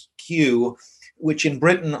ideological skew, which in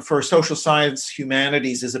Britain for social science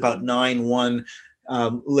humanities is about 9-1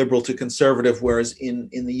 liberal to conservative, whereas in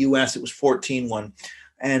the US it was 14-1.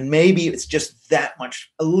 And maybe it's just that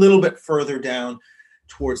much, a little bit further down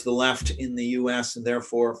towards the left in the US, and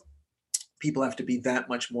therefore people have to be that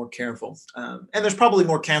much more careful. And there's probably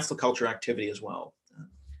more cancel culture activity as well.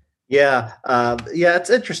 Yeah, it's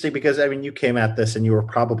interesting because I mean, you came at this and you were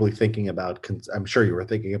probably thinking about. I'm sure you were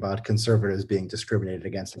thinking about conservatives being discriminated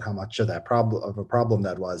against and how much of a problem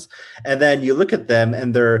that was. And then you look at them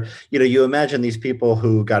and they're, you imagine these people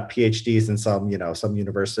who got PhDs in some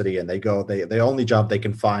university, and the only job they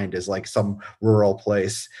can find is like some rural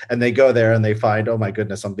place, and they go there and they find, oh my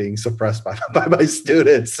goodness, I'm being suppressed by my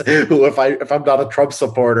students who, if I'm not a Trump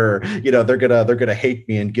supporter, they're gonna hate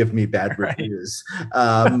me and give me bad reviews.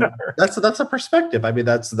 That's a perspective. I mean,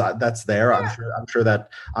 that's there. I'm sure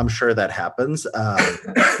that happens.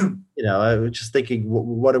 I was just thinking,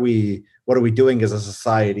 what are we doing as a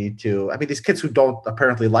society to? I mean, these kids who don't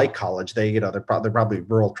apparently like college, they're probably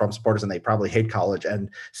rural Trump supporters and they probably hate college.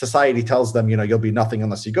 And society tells them, you'll be nothing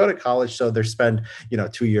unless you go to college. So they spend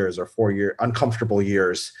 2 years or 4 year uncomfortable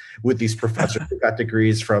years with these professors who got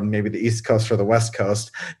degrees from maybe the East Coast or the West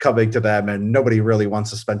Coast coming to them, and nobody really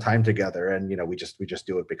wants to spend time together. And we just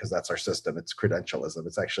do it because that's our system. It's credentialism.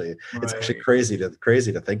 It's actually crazy to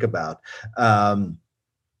think about. What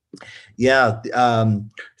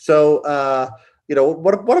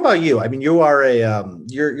about you? I mean, you are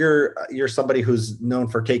you're somebody who's known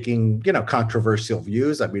for taking, controversial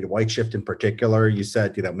views. I mean, white shift in particular, you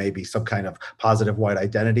said, maybe some kind of positive white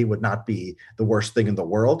identity would not be the worst thing in the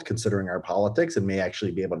world considering our politics, and may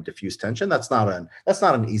actually be able to diffuse tension. That's not an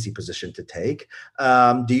easy position to take.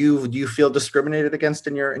 Do you feel discriminated against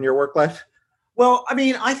in your work life? Well, I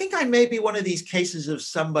mean, I think I may be one of these cases of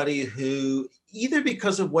somebody who, either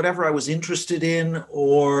because of whatever I was interested in,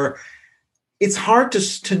 or it's hard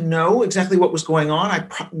to know exactly what was going on.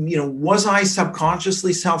 Was I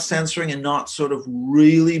subconsciously self-censoring and not sort of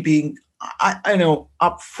really being, I know,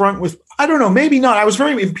 upfront with, I don't know, maybe not. I was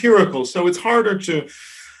very empirical, so it's harder to,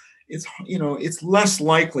 it's less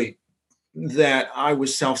likely that I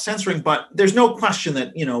was self-censoring, but there's no question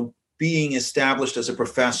that, being established as a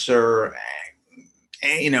professor,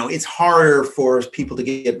 it's harder for people to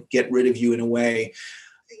get rid of you in a way.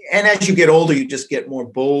 And as you get older, you just get more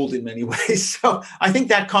bold in many ways. So I think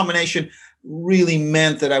that combination really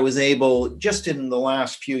meant that I was able, just in the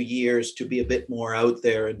last few years, to be a bit more out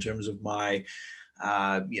there in terms of my,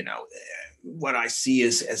 what I see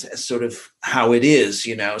as sort of how it is,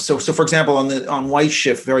 So for example, on White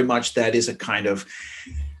Shift, very much that is a kind of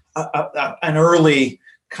an early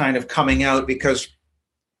kind of coming out, because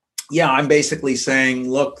I'm basically saying,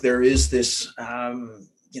 look, there is this,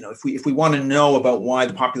 if we want to know about why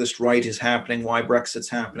the populist right is happening, why Brexit's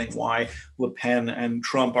happening, why Le Pen and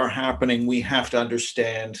Trump are happening, we have to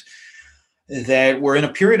understand that we're in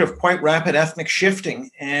a period of quite rapid ethnic shifting.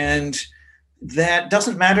 And that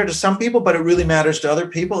doesn't matter to some people, but it really matters to other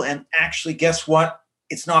people. And actually, guess what?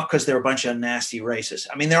 It's not because they're a bunch of nasty racists.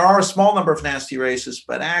 I mean, there are a small number of nasty racists,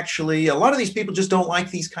 but actually a lot of these people just don't like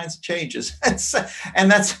these kinds of changes. And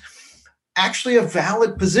that's actually a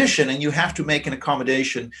valid position. And you have to make an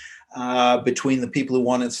accommodation between the people who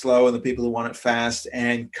want it slow and the people who want it fast,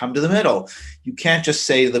 and come to the middle. You can't just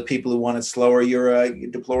say to the people who want it slower, you're a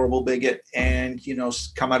deplorable bigot and,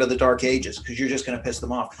 come out of the dark ages, because you're just going to piss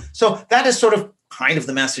them off. So that is sort of kind of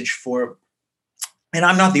the message for, and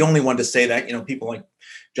I'm not the only one to say that, people like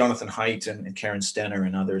Jonathan Haidt and Karen Stenner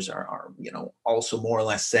and others are also more or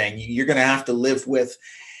less saying you're going to have to live with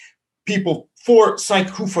people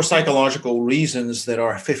who for psychological reasons that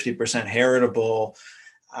are 50% heritable.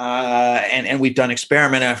 And we've done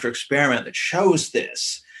experiment after experiment that shows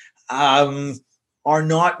this. are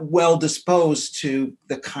not well disposed to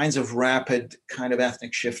the kinds of rapid kind of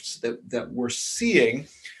ethnic shifts that we're seeing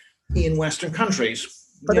in Western countries.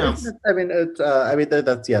 But Yeah. I mean,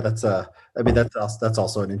 that's yeah, I mean, that's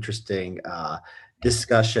also an interesting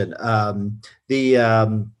discussion.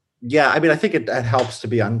 Yeah, I mean, I think it helps to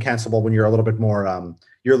be uncancelable when you're a little bit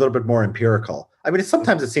more empirical. I mean,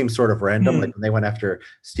 sometimes it seems sort of random, like when they went after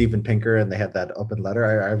Steven Pinker and they had that open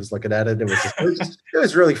letter. I was looking at it; it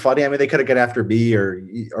was really funny. I mean, they could have got after me or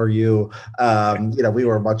you. You know, we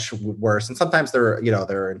were much worse, and sometimes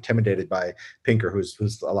they're intimidated by Pinker,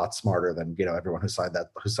 who's a lot smarter than everyone who signed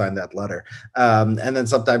that letter. And then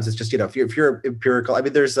sometimes it's just if you're empirical. I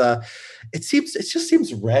mean, it just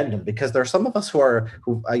seems random because there are some of us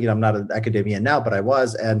who I'm not an academician now, but I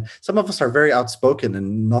was, and some of us are very outspoken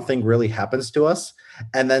and nothing really happens to us.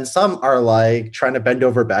 And then some are like trying to bend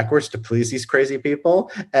over backwards to please these crazy people,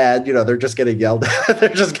 and they're just getting yelled at. They're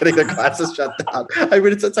just getting their classes shut down. I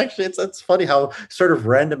mean, it's funny how sort of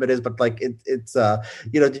random it is, but like it's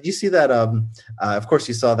did you see that? Of course,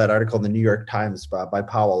 you saw that article in the New York Times by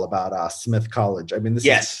Powell about Smith College. I mean,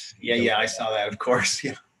 I saw that, of course.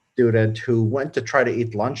 Yeah. Student who went to try to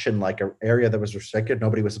eat lunch in like an area that was restricted.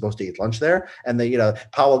 Nobody was supposed to eat lunch there. And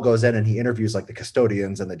Powell goes in and he interviews like the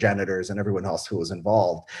custodians and the janitors and everyone else who was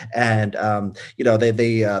involved. And,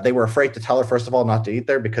 they were afraid to tell her, first of all, not to eat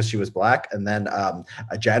there because she was Black. And then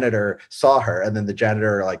a janitor saw her, and then the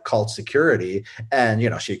janitor like called security, and,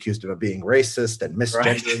 she accused him of being racist and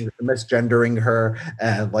misgendering her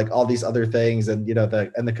and like all these other things. And,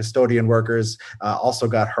 the custodian workers also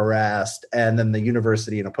got harassed. And then the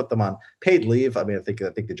university, put them on paid leave. I mean, I think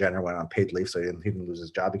the janitor went on paid leave, so he didn't lose his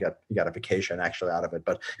job. He got a vacation actually out of it.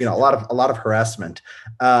 But a lot of harassment.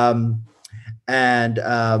 Yeah,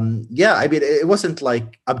 I mean, it wasn't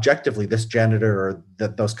like objectively this janitor or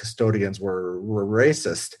those custodians were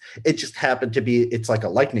racist. It just happened to be. It's like a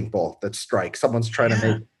lightning bolt that strikes. Someone's trying to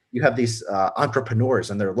make. You have these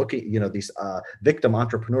entrepreneurs, and they're looking, these victim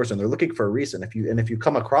entrepreneurs, and they're looking for a reason. If you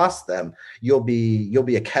come across them, you'll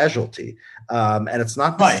be a casualty, and it's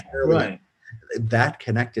not necessarily that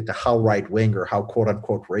connected to how right wing or how quote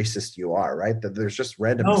unquote racist you are, right? That there's just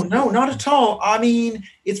random. No, not at all. I mean,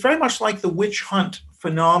 it's very much like the witch hunt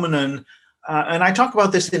phenomenon. And I talk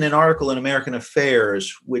about this in an article in American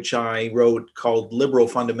Affairs, which I wrote called Liberal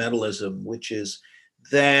Fundamentalism, which is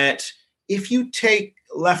that if you take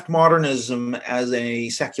left modernism as a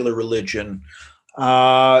secular religion,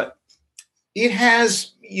 it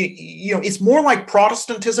has, it's more like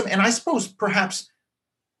Protestantism, and I suppose perhaps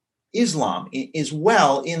Islam as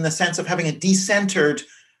well, in the sense of having a decentered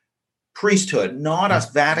priesthood, not a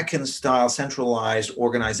Vatican-style centralized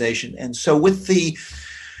organization. And so with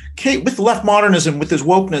left modernism, with this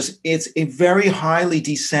wokeness, it's a very highly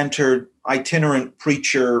decentered itinerant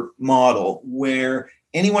preacher model where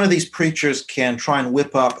any one of these preachers can try and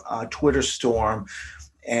whip up a Twitter storm,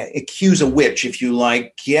 accuse a witch, if you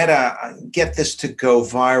like, get this to go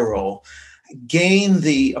viral, gain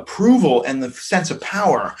the approval and the sense of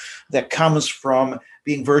power that comes from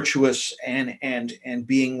being virtuous and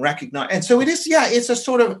being recognized. And so it's a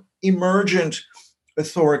sort of emergent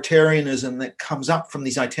authoritarianism that comes up from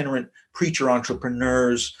these itinerant preacher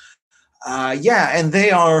entrepreneurs. And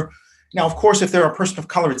they are. Now, of course, if they're a person of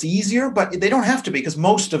color, it's easier, but they don't have to be, because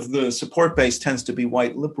most of the support base tends to be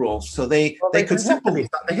white liberals. So they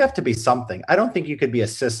have to be something. I don't think you could be a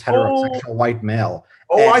cis heterosexual white male.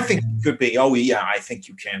 I think you could be. Oh, yeah, I think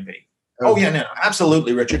you can be. Oh, yeah, no,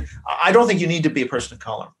 absolutely, Richard. I don't think you need to be a person of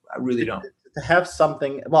color. I really don't. To have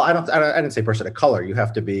something. Well, I didn't say person of color. You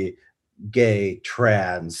have to be gay,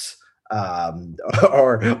 trans, or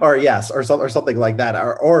something like that,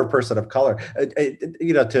 or a person of color,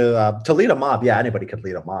 to lead a mob. Yeah, anybody could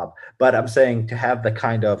lead a mob, but I'm saying to have the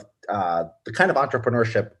kind of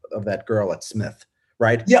entrepreneurship of that girl at Smith,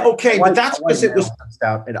 right? Yeah, okay, but that's because it was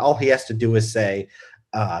out, and all he has to do is say,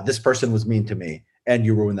 "This person was mean to me," and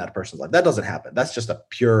you ruin that person's life. That doesn't happen. That's just a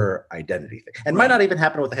pure identity thing, and might not even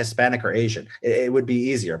happen with a Hispanic or Asian. It would be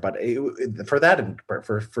easier, but for that and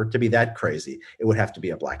for to be that crazy, it would have to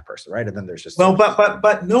be a Black person, right? And then there's just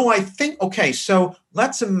but no, I think okay. So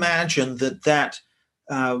let's imagine that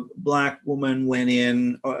Black woman went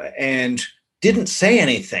in and didn't say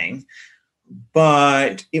anything,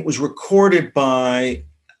 but it was recorded by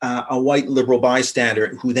a white liberal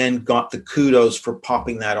bystander who then got the kudos for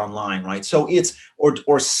popping that online, right? So it's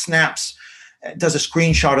or snaps, does a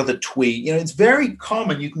screenshot of the tweet. It's very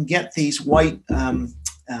common. You can get these white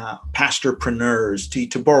pastorpreneurs,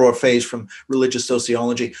 to borrow a phrase from religious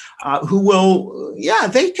sociology, who will,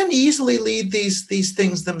 they can easily lead these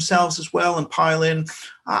things themselves as well and pile in.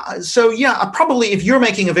 Probably if you're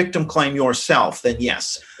making a victim claim yourself, then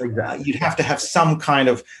yes, Exactly. you'd have to have some kind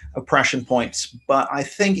of oppression points. But I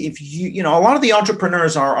think if a lot of the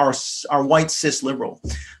entrepreneurs are white cis liberal.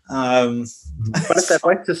 But if that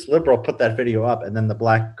white cis liberal put that video up and then the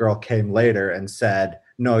black girl came later and said,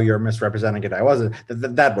 no, you're misrepresenting it, I wasn't,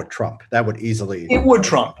 that would trump. That would easily. It would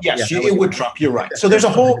trump. Yes, it would trump. You're right. So there's a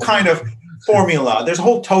whole kind of formula. There's a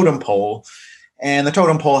whole totem pole. And the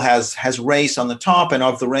totem pole has race on the top, and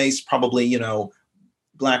of the race, probably,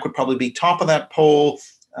 black would probably be top of that pole.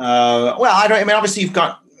 Obviously you've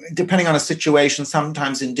got, depending on a situation,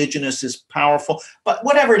 sometimes indigenous is powerful, but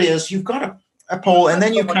whatever it is, you've got a pole, and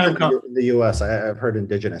then you kind of got in the U.S. I've heard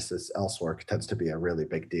indigenous is elsewhere tends to be a really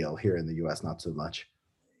big deal. Here in the U.S., not so much.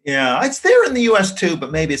 Yeah, it's there in the U.S. too,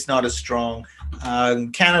 but maybe it's not as strong.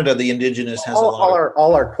 Canada, the indigenous has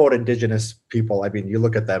all our quote indigenous people. I mean, you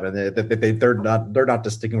look at them and they're not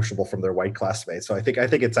distinguishable from their white classmates. So I think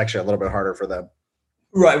it's actually a little bit harder for them.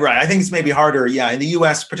 Right. I think it's maybe harder. Yeah, in the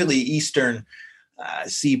U.S., particularly eastern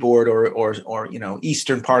seaboard or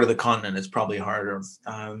eastern part of the continent, it's probably harder.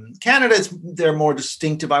 Canada, they're more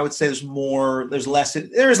distinctive. I would say there's less.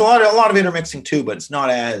 There's a lot of intermixing too, but it's not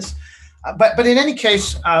as. But in any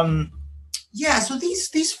case, so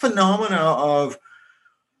these phenomena of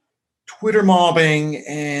Twitter mobbing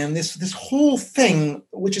and this whole thing,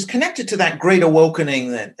 which is connected to that great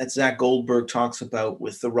awakening that Zach Goldberg talks about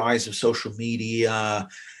with the rise of social media,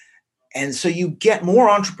 and so you get more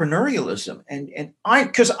entrepreneurialism. And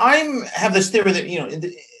I have this theory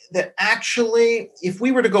that that actually, if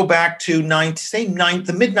we were to go back to the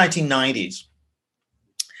mid 1990s.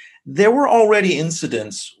 There were already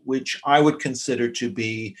incidents which I would consider to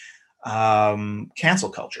be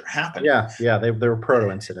cancel culture happening. Yeah, they were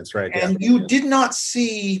proto incidents, right? And you did not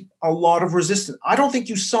see a lot of resistance. I don't think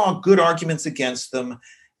you saw good arguments against them.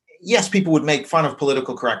 Yes, people would make fun of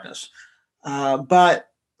political correctness, but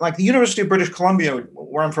like the University of British Columbia,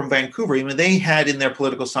 where I'm from, Vancouver, they had in their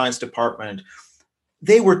political science department,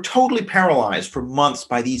 they were totally paralyzed for months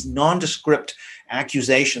by these nondescript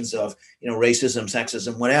accusations of, racism,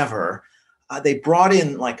 sexism, whatever. They brought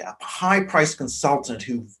in like a high-priced consultant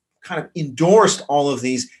who kind of endorsed all of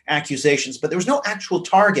these accusations, but there was no actual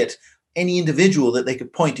target, any individual that they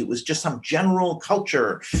could point to. It was just some general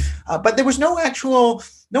culture. But there was no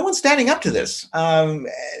one standing up to this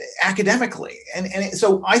academically. And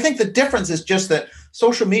so I think the difference is just that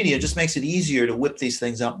social media just makes it easier to whip these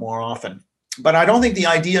things up more often. But I don't think the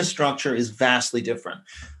idea structure is vastly different.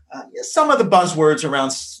 Some of the buzzwords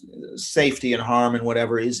around safety and harm and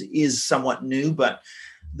whatever is somewhat new, but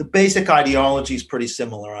the basic ideology is pretty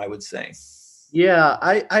similar, I would say. Yeah,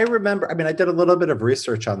 I remember. I did a little bit of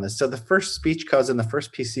research on this. So the first speech codes and the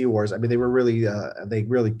first PC wars, they were really,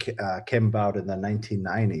 came about in the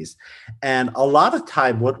 1990s, and a lot of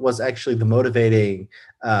time, what was motivating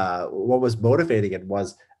it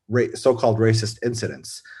was so-called racist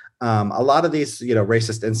incidents. A lot of these,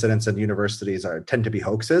 racist incidents in universities tend to be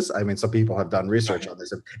hoaxes. Some people have done research on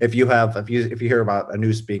this. If you hear about a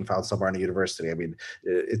noose being found somewhere in a university,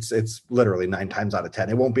 it's literally 9 times out of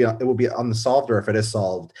 10. It will be unsolved, or if it is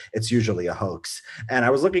solved, it's usually a hoax. And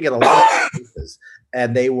I was looking at a lot of cases,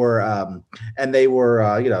 and they were,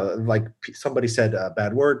 like somebody said a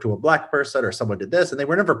bad word to a black person, or someone did this, and they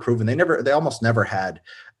were never proven. They almost never had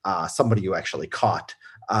somebody who actually caught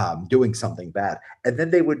doing something bad, and then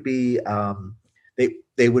they would be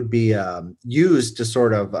used to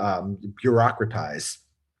sort of bureaucratize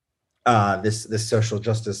this social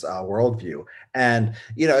justice worldview. And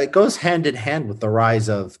it goes hand in hand with the rise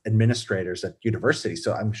of administrators at universities.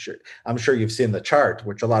 So I'm sure you've seen the chart,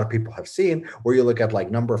 which a lot of people have seen, where you look at like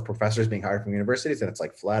number of professors being hired from universities, and it's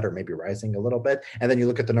like flat or maybe rising a little bit, and then you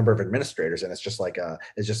look at the number of administrators, and it's just like a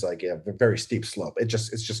very steep slope. It's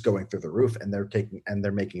just going through the roof, and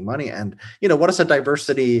they're making money. And what does a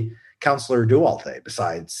diversity counselor do all day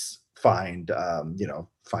besides find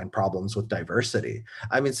problems with diversity?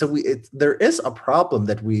 There is a problem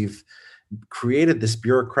that we've created this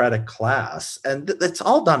bureaucratic class, and it's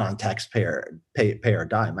all done on taxpayer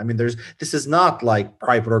dime. This is not like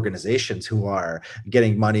private organizations who are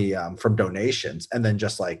getting money from donations and then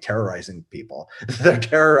just like terrorizing people. They're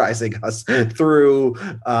terrorizing us through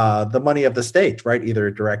the money of the state, right? Either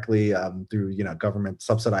directly through government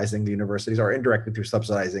subsidizing the universities, or indirectly through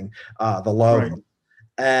subsidizing the loan.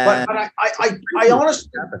 Right. But I honestly,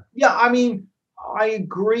 I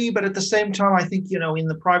agree. But at the same time, I think, in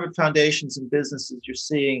the private foundations and businesses, you're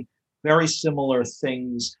seeing very similar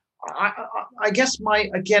things. I guess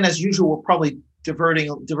again, as usual, we're probably diverging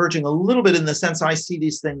a little bit in the sense I see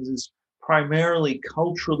these things as primarily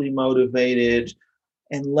culturally motivated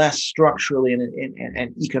and less structurally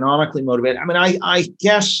and economically motivated. I mean, I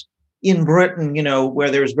guess in Britain,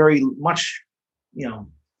 where there's very much,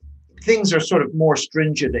 things are sort of more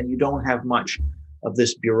stringent and you don't have much of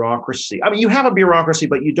this bureaucracy. I mean, you have a bureaucracy,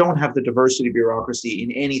 but you don't have the diversity of bureaucracy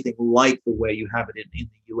in anything like the way you have it in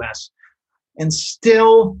the US. And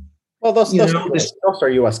still, well, those are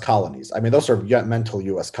U.S. colonies. I mean, those are mental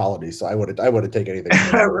U.S. colonies. So I would take anything.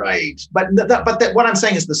 Right, but what I'm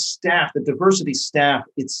saying is the staff, the diversity staff,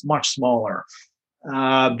 it's much smaller.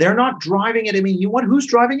 They're not driving it. I mean, who's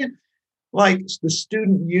driving it? Like the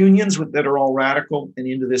student unions that are all radical and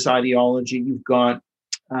into this ideology. You've got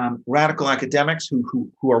radical academics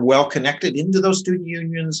who are well connected into those student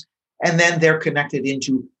unions, and then they're connected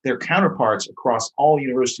into their counterparts across all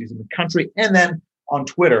universities in the country, and then on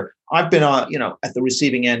Twitter. I've been at the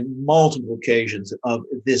receiving end multiple occasions of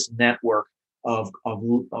this network of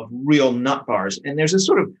real nut bars. And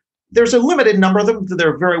there's a limited number of them.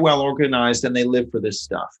 They're very well organized and they live for this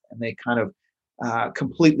stuff and they kind of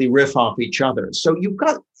completely riff off each other. So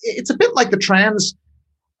it's a bit like the trans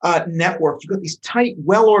network. You've got these tight,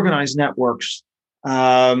 well-organized networks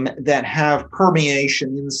that have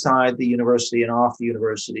permeation inside the university and off the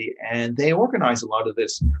university. And they organize a lot of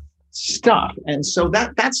this stuff, and so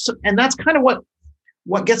that's kind of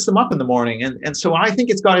what gets them up in the morning, and so I think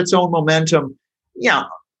it's got its own momentum. Yeah,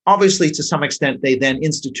 obviously to some extent they then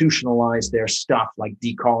institutionalize their stuff, like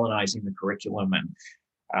decolonizing the curriculum and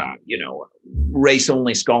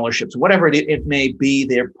race-only scholarships, whatever it may be.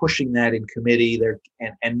 They're pushing that in committee.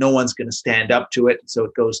 And no one's going to stand up to it, so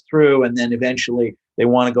it goes through, and then eventually they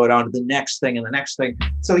want to go down to the next thing and the next thing.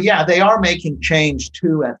 So yeah, they are making change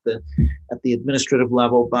too at the administrative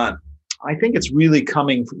level, but I think it's really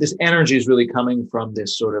this energy is really coming from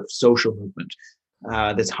this sort of social movement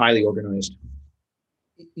that's highly organized.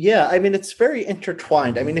 Yeah, I mean, it's very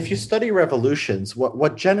intertwined. I mean, if you study revolutions,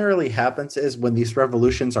 what generally happens is when these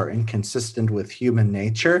revolutions are inconsistent with human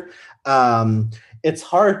nature, it's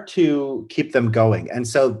hard to keep them going. And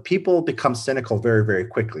so people become cynical very, very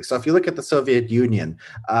quickly. So if you look at the Soviet Union,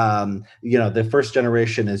 the first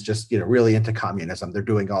generation is just, really into communism. They're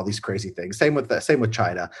doing all these crazy things. Same with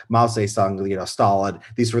China, Mao Zedong, Stalin,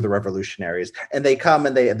 these were the revolutionaries. And they come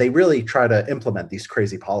and they really try to implement these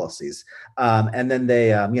crazy policies. And then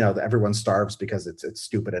they, everyone starves because it's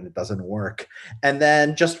stupid and it doesn't work. And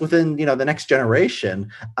then just within, the next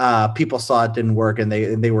generation, people saw it didn't work and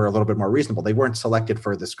they were a little bit more reasonable. They weren't selected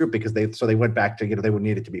for this group because they went back to, they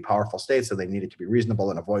needed to be powerful states, so they needed to be reasonable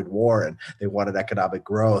and avoid war, and they wanted economic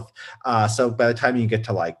growth. So by the time you get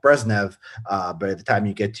to like Brezhnev, by the time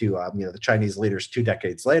you get to the Chinese leaders 2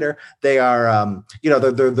 decades later, they are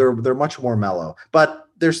they're much more mellow. But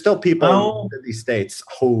there's still people in these states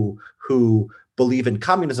who believe in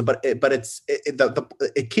communism, but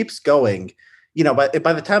it keeps going. By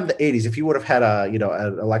the time of the 80s, if you would have had an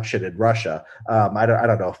election in Russia, I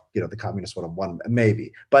don't know if the communists would have won,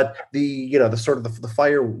 maybe, but the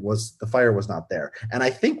fire was not there. And I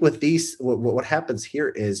think with these, what happens here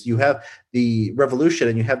is you have the revolution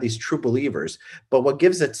and you have these true believers, but what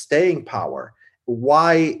gives it staying power,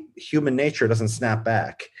 why human nature doesn't snap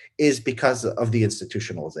back, is because of the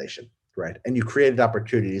institutionalization. Right. And you created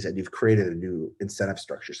opportunities and you've created a new incentive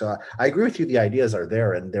structure. So I agree with you. The ideas are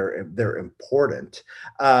there and they're important.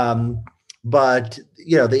 But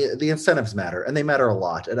the incentives matter, and they matter a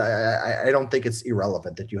lot. And I don't think it's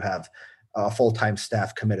irrelevant that you have a full-time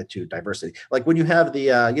staff committed to diversity. Like when you have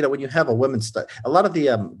when you have a women's a lot of the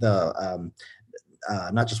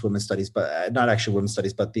not just women's studies, but not actually women's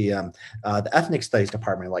studies, but the ethnic studies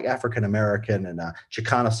department, like African American and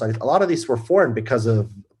Chicano studies. A lot of these were formed because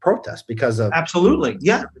of protest, because of absolutely,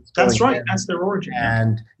 yeah, that's right, that's their origin,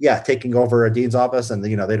 and taking over a dean's office, and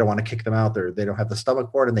they don't want to kick them out, they don't have the stomach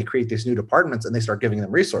for it, and they create these new departments and they start giving them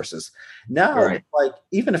resources. Now, right. Like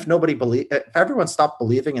even if if everyone stopped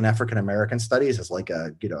believing in African American studies as like a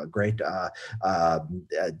great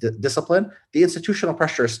discipline, the institutional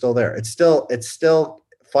pressure is still there. It's still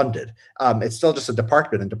funded. It's still just a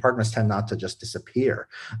department, and departments tend not to just disappear.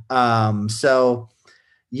 So.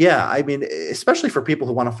 Yeah, I mean, especially for people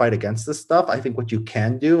who want to fight against this stuff, I think what you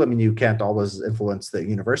can do, I mean, you can't always influence the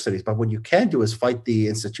universities, but what you can do is fight the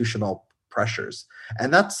institutional pressures.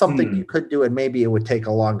 And that's something you could do, and maybe it would take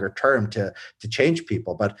a longer term to change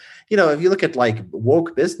people. But if you look at like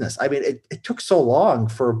woke business, I mean, it took so long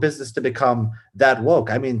for business to become that woke.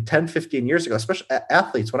 I mean, 10, 15 years ago, especially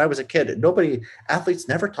athletes, when I was a kid, athletes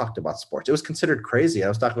never talked about sports. It was considered crazy. I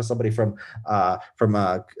was talking with somebody from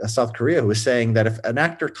South Korea who was saying that if an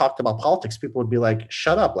actor talked about politics, people would be like,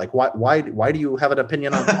 shut up. Like, why do you have an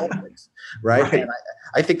opinion on politics? Right. Right. And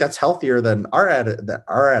I think that's healthier than our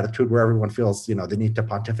attitude where everyone feels, they need to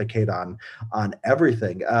pontificate on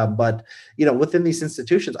everything. But within these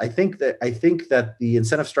institutions, I think that the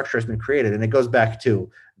incentive structure has been created, and it goes back to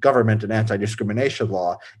government and anti-discrimination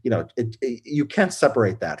law. You can't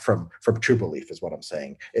separate that from true belief, is what I'm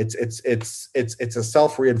saying. It's a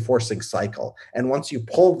self-reinforcing cycle, and once you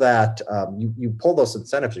pull that, you pull those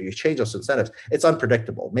incentives, or you change those incentives, it's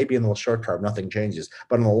unpredictable. Maybe in the short term nothing changes,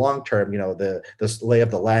 but in the long term, the lay of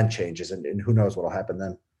the land changes, and who knows what will happen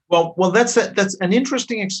then. Well, that's an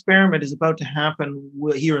interesting experiment is about to happen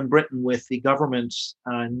here in Britain with the government's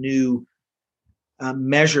new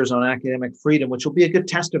measures on academic freedom, which will be a good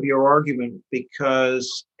test of your argument,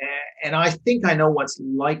 because, and I think I know what's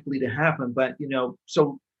likely to happen, but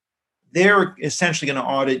so they're essentially going to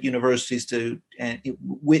audit universities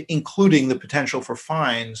including the potential for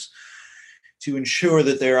fines, to ensure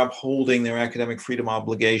that they're upholding their academic freedom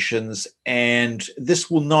obligations. And this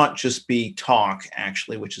will not just be talk,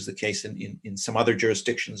 actually, which is the case in some other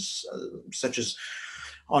jurisdictions, such as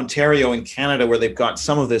Ontario and Canada, where they've got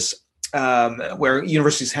some of this, where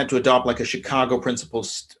universities had to adopt like a Chicago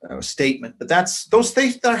Principles statement. But those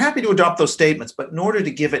states, they're happy to adopt those statements, but in order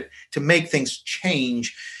to make things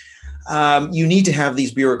change, you need to have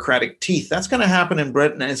these bureaucratic teeth. That's going to happen in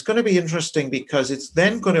Britain, and it's going to be interesting because it's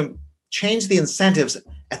then going to change the incentives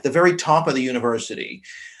at the very top of the university,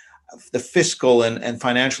 the fiscal and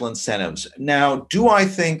financial incentives. Now, do I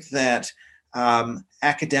think that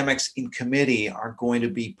academics in committee are going to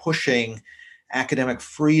be pushing academic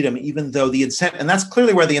freedom, even though the incentive, and that's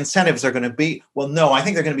clearly where the incentives are going to be? Well, no, I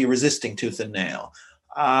think they're going to be resisting tooth and nail.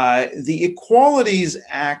 The Equalities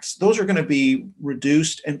Acts, those are going to be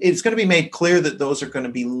reduced, and it's going to be made clear that those are going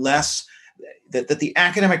to be less, that the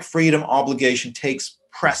academic freedom obligation takes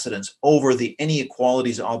precedence over the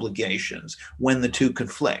inequalities obligations when the two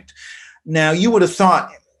conflict. Now, you would have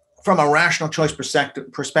thought from a rational choice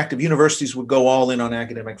perspective, universities would go all in on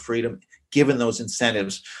academic freedom given those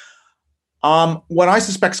incentives. What I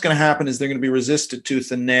suspect is going to happen is they're going to be resisted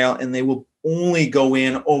tooth and nail, and they will only go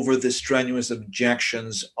in over the strenuous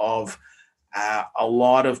objections of a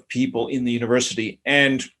lot of people in the university.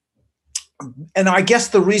 And I guess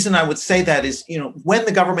the reason I would say that is, when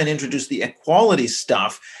the government introduced the equality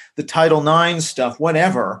stuff, the Title IX stuff,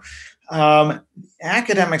 whatever,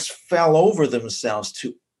 academics fell over themselves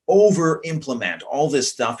to over-implement all this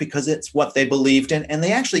stuff because it's what they believed in. And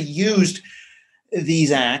they actually used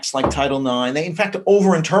these acts like Title IX. They, in fact,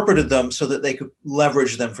 over-interpreted them so that they could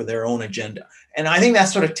leverage them for their own agenda. And I think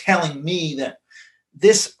that's sort of telling me that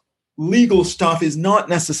this legal stuff is not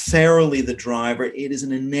necessarily the driver. It is an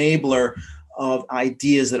enabler of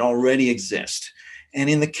ideas that already exist. And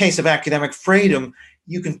in the case of academic freedom,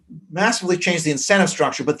 you can massively change the incentive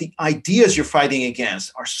structure, but the ideas you're fighting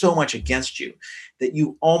against are so much against you that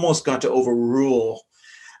you almost got to overrule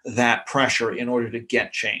that pressure in order to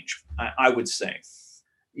get change, I would say.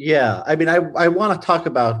 Yeah, I mean, I want to talk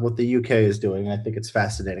about what the UK is doing. I think it's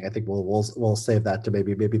fascinating. I think we'll save that to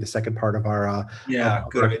maybe the second part of our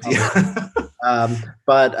good idea.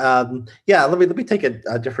 Yeah, let me take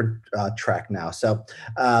a different track now. So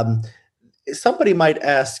somebody might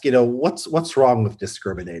ask, what's wrong with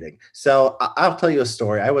discriminating? So I'll tell you a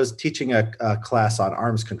story. I was teaching a class on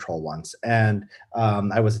arms control once, and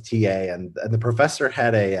I was a TA, and the professor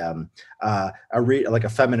had a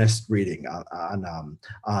feminist reading on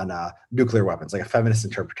nuclear weapons, like a feminist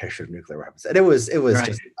interpretation of nuclear weapons, and it was right.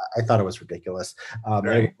 Just, I thought it was ridiculous.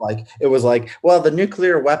 Right. It was like, well, the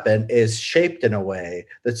nuclear weapon is shaped in a way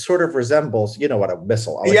that sort of resembles, what a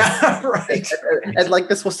missile. Yeah, right. And like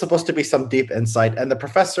this was supposed to be some deep insight, and the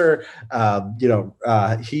professor,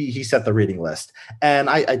 he set the reading list, and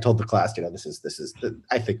I told the class, I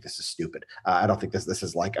think this is stupid. I don't think this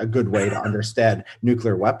is like a good way to understand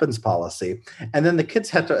nuclear weapons policy. And then the kids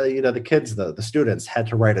had to, the students had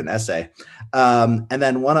to write an essay, and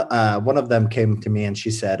then one of them came to me and she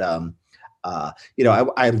said,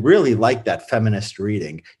 I really like that feminist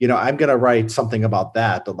reading. I'm going to write something about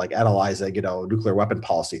that, but like analyzing, nuclear weapon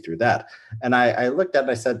policy through that. And I looked at it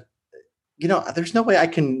and I said, there's no way I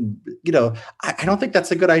can, I don't think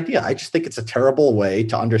that's a good idea. I just think it's a terrible way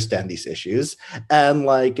to understand these issues. And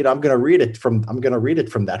like, I'm going to read it from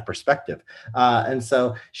that perspective. And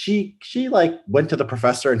so she like went to the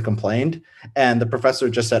professor and complained, and the professor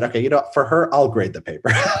just said, okay, for her, I'll grade the paper.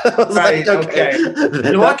 I was Right. like, okay. Okay.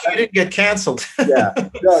 You're lucky you didn't get canceled. Yeah.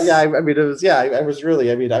 No, yeah. I mean, it was, yeah, I was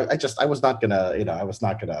really, I mean, I was not gonna, I was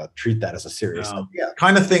not gonna treat that as a serious No. idea.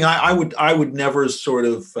 Kind of thing. I would never sort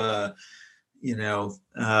of you know,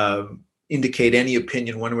 indicate any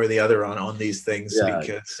opinion one way or the other on these things Yeah.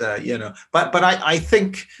 because but I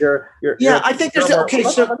think You're I think there's more, okay.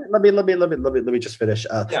 So let me just finish.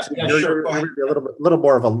 yeah, So yeah, sure. Go you're ahead. maybe a little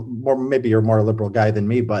more of a more, maybe you're more a liberal guy than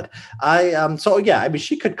me, but so yeah, I mean,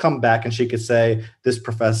 she could come back and she could say, this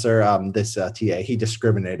professor, this TA, he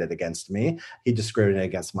discriminated against me, he discriminated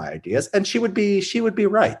against my ideas, and she would be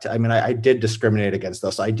right. I mean, I did discriminate against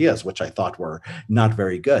those ideas, which I thought were not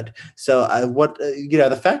very good. So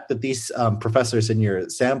the fact that these professors in your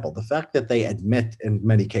sample, the fact that they admit in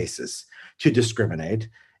many cases to discriminate,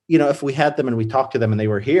 if we had them and we talked to them and they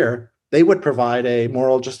were here, they would provide a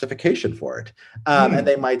moral justification for it. And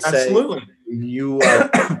they might say, Absolutely. you are,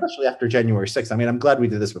 especially after January 6th. I mean, I'm glad we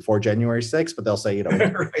did this before January 6th, but they'll say,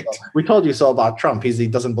 Right. we told you so about Trump. He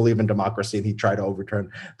doesn't believe in democracy, and he tried to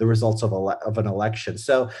overturn the results of an election.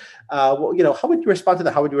 So, how would you respond to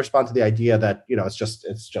that? How would you respond to the idea that, it's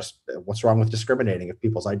just what's wrong with discriminating if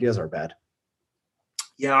people's ideas are bad?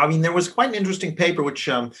 Yeah, I mean, there was quite an interesting paper which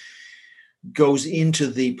goes into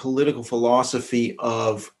the political philosophy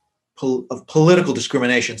of political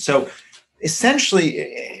discrimination. So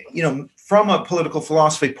essentially, from a political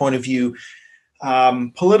philosophy point of view,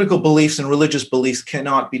 political beliefs and religious beliefs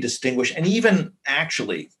cannot be distinguished. And even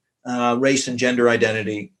actually, race and gender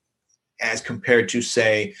identity, as compared to,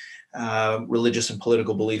 say, religious and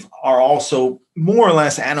political belief, are also more or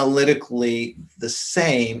less analytically the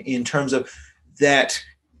same in terms of that,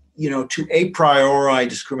 to a priori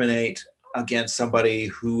discriminate against somebody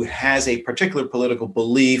who has a particular political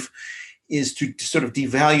belief is to sort of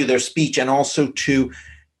devalue their speech, and also to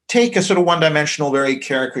take a sort of one-dimensional, very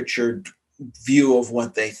caricatured view of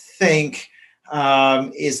what they think,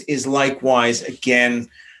 is likewise, again,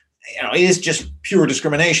 it is just pure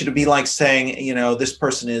discrimination. To be like saying, this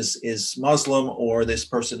person is Muslim, or this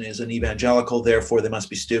person is an evangelical, therefore they must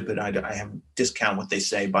be stupid. I have discount what they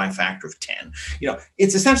say by a factor of 10.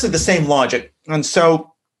 It's essentially the same logic. And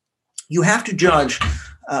so you have to judge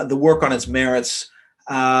the work on its merits.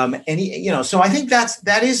 So I think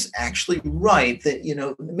that is actually right,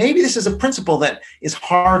 that, maybe this is a principle that is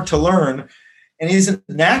hard to learn and isn't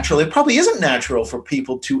natural. It probably isn't natural for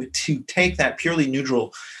people to take that purely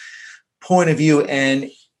neutral point of view.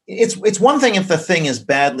 And it's one thing if the thing is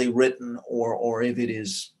badly written, or if it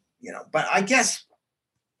is, but I guess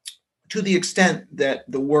to the extent that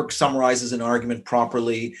the work summarizes an argument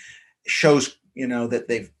properly, shows, that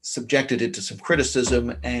they've subjected it to some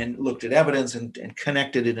criticism and looked at evidence and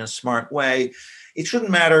connected it in a smart way, it shouldn't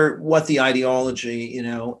matter what the ideology,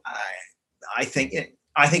 I think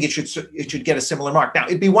it should get a similar mark. Now,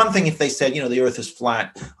 it'd be one thing if they said, the earth is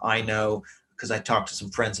flat. I know, because I talked to some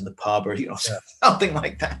friends in the pub, or something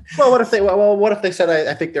like that. Well, what if they said,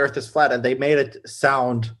 I think the earth is flat, and they made it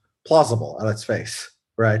sound plausible on its face,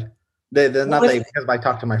 right? Because I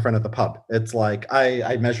talked to my friend at the pub. It's like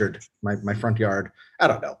I measured my front yard. I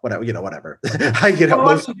don't know, whatever.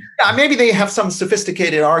 Maybe they have some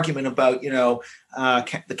sophisticated argument about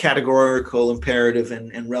the categorical imperative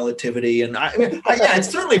and relativity, and it's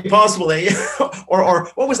certainly possible that, or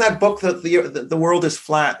what was that book that the world is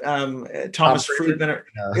flat? Thomas Friedman.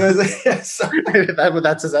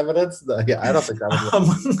 That's his evidence. Yeah, I don't think that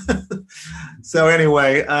was. So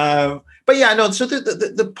anyway. But yeah, no. So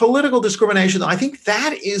the political discrimination, I think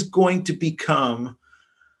that is going to become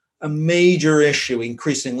a major issue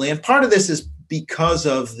increasingly, and part of this is because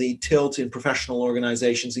of the tilt in professional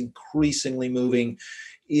organizations increasingly moving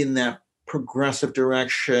in that progressive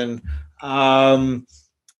direction.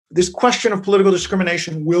 This question of political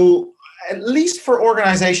discrimination will, at least for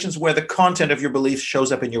organizations where the content of your beliefs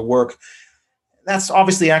shows up in your work. That's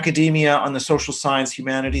obviously academia on the social science,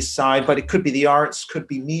 humanities side, but it could be the arts, could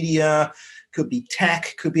be media, could be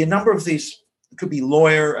tech, could be a number of these, could be a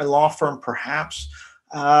law firm, perhaps.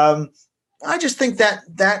 I just think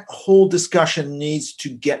that whole discussion needs to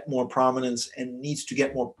get more prominence and needs to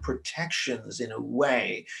get more protections in a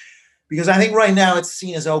way, because I think right now it's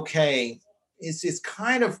seen as okay. It's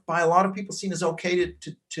kind of, by a lot of people, seen as okay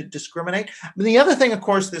to discriminate. I mean, the other thing, of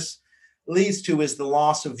course, this leads to is the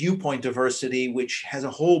loss of viewpoint diversity, which has a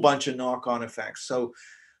whole bunch of knock-on effects. So,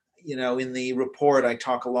 in the report, I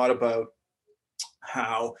talk a lot about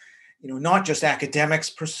how, not just academics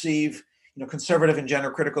perceive, conservative and gender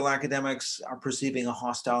critical academics are perceiving a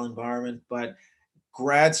hostile environment, but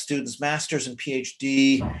grad students, masters and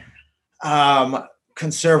PhD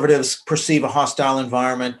conservatives perceive a hostile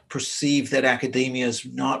environment, perceive that academia is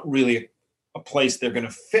not really a place they're going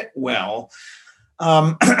to fit well.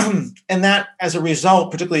 And that, as a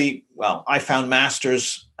result, particularly, I found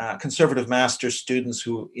conservative master's students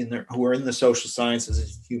who are in the social sciences and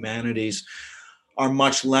humanities are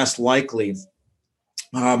much less likely,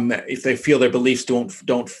 if they feel their beliefs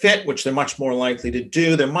don't fit, which they're much more likely to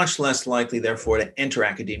do, they're much less likely, therefore, to enter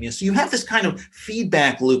academia. So you have this kind of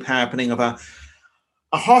feedback loop happening of a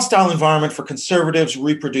hostile environment for conservatives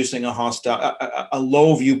reproducing a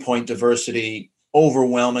low viewpoint diversity,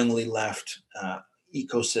 overwhelmingly left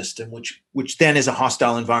ecosystem, which then is a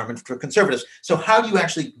hostile environment for conservatives. So how do you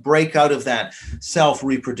actually break out of that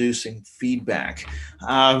self-reproducing feedback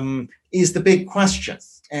is the big question.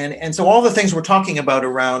 And so all the things we're talking about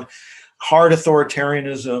around hard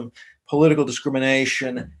authoritarianism, political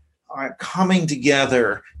discrimination, are coming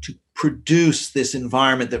together to produce this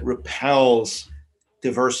environment that repels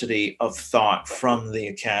diversity of thought from the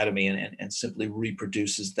academy and simply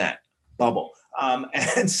reproduces that bubble. And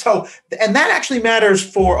that actually matters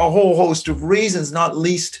for a whole host of reasons, not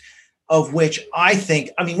least of which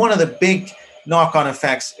one of the big knock-on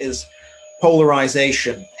effects is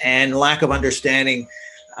polarization and lack of understanding.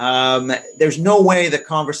 There's no way that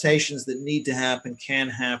conversations that need to happen can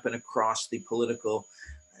happen across the political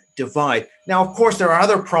divide. Now, of course, there are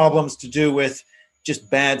other problems to do with just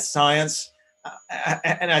bad science.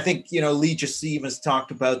 And I think, Lee Jassim has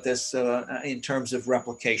talked about this in terms of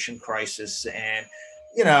replication crisis and,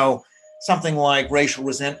 something like racial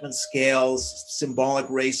resentment scales, symbolic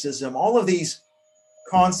racism, all of these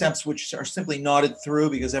concepts which are simply nodded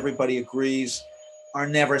through because everybody agrees are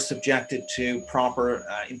never subjected to proper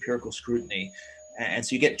empirical scrutiny. And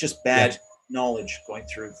so you get just bad knowledge going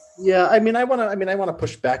through. Yeah, I want to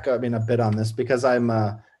push back a bit on this because I'm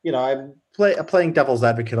playing devil's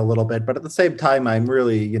advocate a little bit, but at the same time, I'm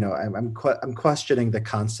really, I'm questioning the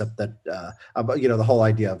concept that about the whole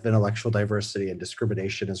idea of intellectual diversity and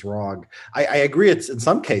discrimination is wrong. I agree. It's in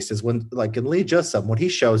some cases when, like in Lee Jassim, what he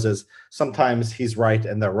shows is sometimes he's right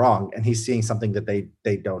and they're wrong, and he's seeing something that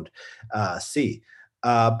they don't see.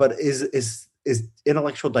 But is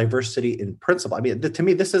intellectual diversity in principle? To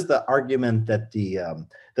me, this is the argument that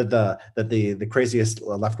the craziest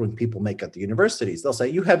left-wing people make at the universities. They'll say,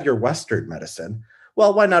 you have your Western medicine.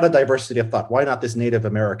 Well, why not a diversity of thought? Why not this Native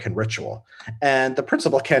American ritual? And the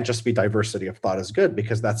principle can't just be diversity of thought is good,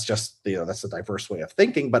 because that's just, that's a diverse way of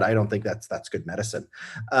thinking, but I don't think that's good medicine.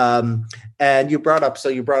 And you brought up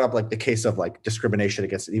like the case of like discrimination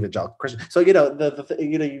against evangelical Christians. So,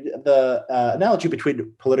 the analogy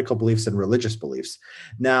between political beliefs and religious beliefs.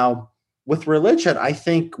 Now, with religion, I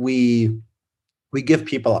think we give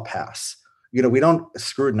people a pass. We don't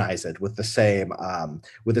scrutinize it with the same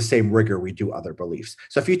rigor we do other beliefs.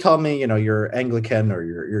 So if you tell me, you're Anglican or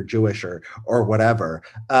you're Jewish or whatever,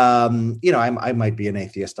 I might be an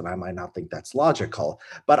atheist and I might not think that's logical.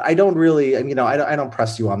 But I don't really, I don't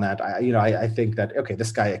press you on that. I think that, okay,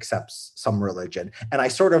 this guy accepts some religion, and I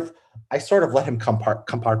sort of let him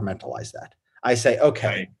compartmentalize that. I say,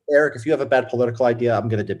 okay, Eric, if you have a bad political idea, I'm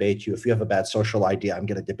going to debate you. If you have a bad social idea, I'm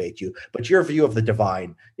going to debate you. But your view of the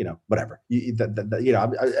divine, whatever,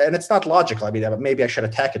 and it's not logical. Maybe I should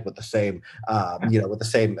attack it with the same,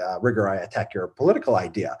 rigor I attack your political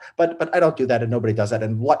idea. But I don't do that, and nobody does that.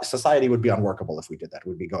 And what society would be unworkable if we did that?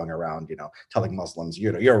 We'd be going around, telling Muslims,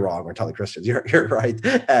 you're wrong, or telling Christians, you're right,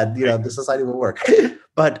 and the society will work.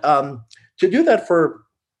 But to do that for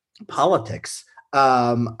politics,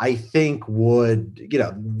 I think would,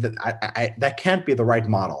 that can't be the right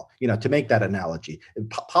model, to make that analogy. In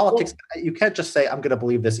politics, you can't just say, I'm going to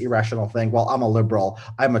believe this irrational thing. Well, I'm a liberal,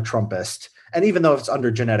 I'm a Trumpist. And even though it's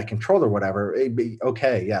under genetic control or whatever,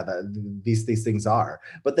 these things are,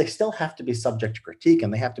 but they still have to be subject to critique,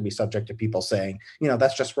 and they have to be subject to people saying,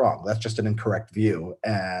 that's just wrong. That's just an incorrect view.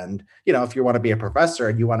 And, if you want to be a professor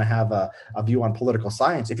and you want to have a view on political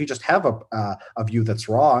science, if you just have a view that's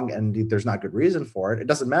wrong and there's not good reason for it, it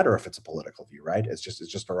doesn't matter if it's a political view, right? It's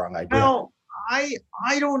just a wrong idea. Well,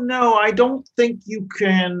 I don't know. I don't think you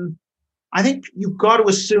can. I think you've got to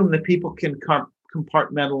assume that people can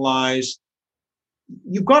compartmentalize.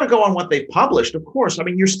 You've got to go on what they published, of course.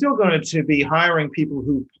 You're still going to be hiring people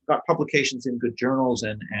who got publications in good journals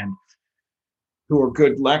and who are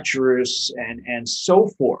good lecturers and so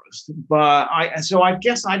forth. But I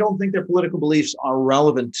guess I don't think their political beliefs are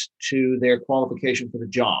relevant to their qualification for the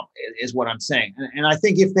job, is what I'm saying. And I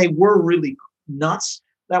think if they were really nuts,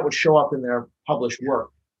 that would show up in their published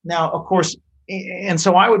work. Now, of course, and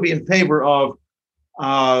so I would be in favor of,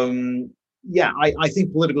 I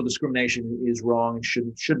think political discrimination is wrong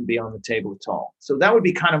and shouldn't be on the table at all. So that would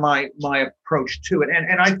be kind of my approach to it.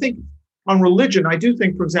 And I think on religion, I do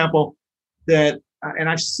think, for example, that and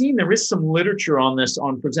I've seen there is some literature on this,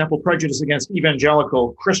 on, for example, prejudice against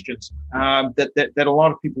evangelical Christians, that a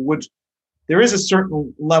lot of people would. There is a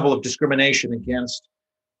certain level of discrimination against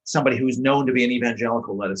somebody who is known to be an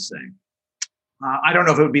evangelical, let us say. I don't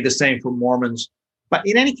know if it would be the same for Mormons, but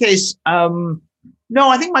in any case, no,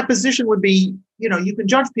 I think my position would be, you can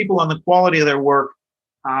judge people on the quality of their work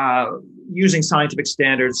using scientific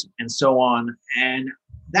standards and so on, and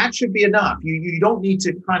that should be enough. You don't need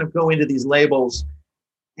to kind of go into these labels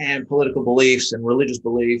and political beliefs and religious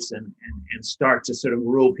beliefs and start to sort of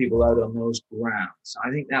rule people out on those grounds. I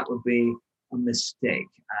think that would be a mistake.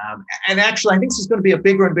 And actually, I think this is going to be a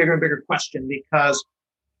bigger and bigger and bigger question, because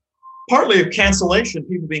partly of cancellation,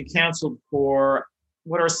 people being canceled for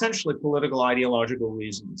what are essentially political ideological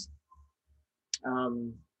reasons.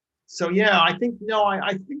 I think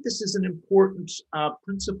this is an important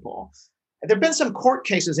principle. There have been some court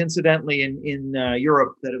cases, incidentally, in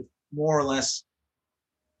Europe that have more or less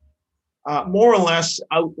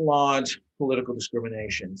outlawed political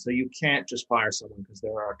discrimination. So you can't just fire someone because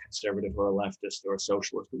they're a conservative or a leftist or a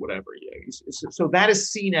socialist or whatever. So that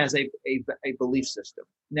is seen as a belief system.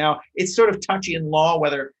 Now, it's sort of touchy in law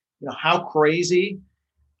whether, how crazy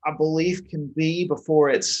a belief can be before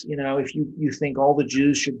it's, if you think all the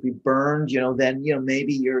Jews should be burned, then,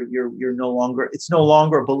 maybe you're no longer, it's no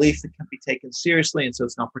longer a belief that can be taken seriously. And so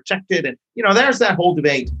it's not protected. And, there's that whole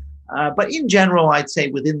debate. But in general, I'd say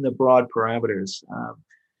within the broad parameters,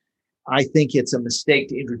 I think it's a mistake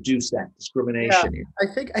to introduce that discrimination. Yeah, I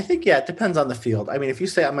think, it depends on the field. I mean, if you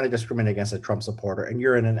say I'm going to discriminate against a Trump supporter and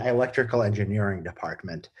you're in an electrical engineering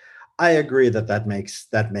department, I agree that makes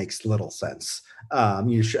little sense.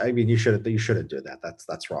 You shouldn't do that.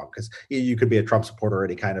 That's wrong, because you could be a Trump supporter or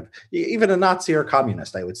any kind of, even a Nazi or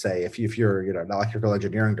communist. I would say if you're an electrical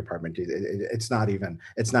engineering department, it's not even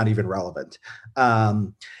relevant.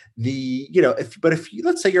 If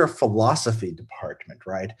let's say you're a philosophy department,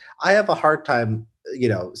 right? I have a hard time,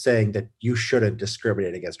 saying that you shouldn't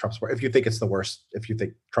discriminate against Trump support. If you think it's the worst, if you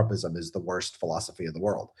think Trumpism is the worst philosophy in the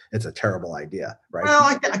world, it's a terrible idea, right?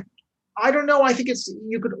 Well, I don't know. I think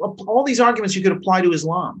all these arguments you could apply to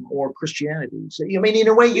Islam or Christianity. So, in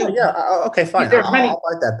a way, okay, fine. I'll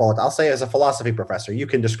bite that bullet. I'll say, as a philosophy professor, you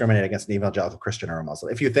can discriminate against an evangelical Christian or a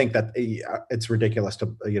Muslim if you think that it's ridiculous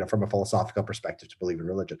to, from a philosophical perspective, to believe in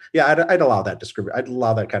religion. Yeah, I'd allow that I'd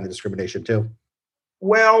allow that kind of discrimination too.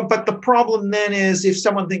 Well, but the problem then is if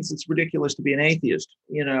someone thinks it's ridiculous to be an atheist,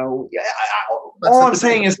 all I'm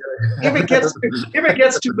saying is if it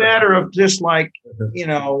gets to matter of just like,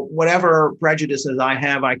 whatever prejudices I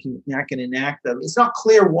have, I can enact them. It's not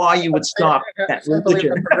clear why you would stop that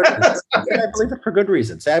religion. I believe it for good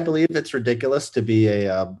reasons. I believe it's ridiculous to be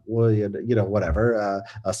a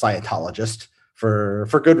Scientologist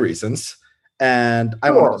for good reasons, and I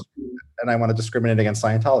want to discriminate against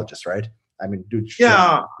Scientologists, right? I mean, dude.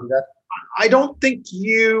 Yeah. I don't think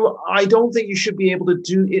you should be able to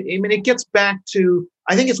do it. I mean, it gets back to,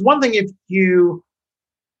 I think it's one thing if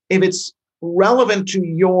it's relevant to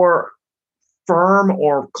your firm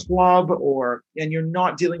or club and you're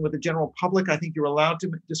not dealing with the general public, I think you're allowed to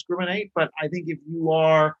discriminate. But I think if you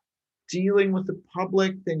are dealing with the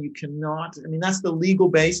public, then you cannot. I mean, that's the legal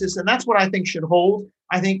basis. And that's what I think should hold.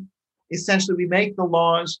 I think essentially we make the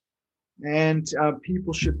laws and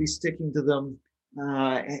people should be sticking to them.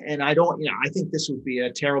 And I think this would be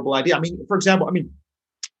a terrible idea. I mean, for example,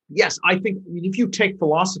 yes, if you take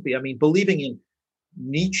philosophy, believing in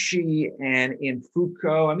Nietzsche and in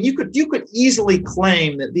Foucault, you could easily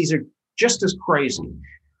claim that these are just as crazy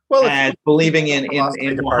as believing in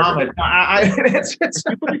Muhammad. It's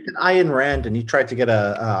Ayn Rand, and you tried to get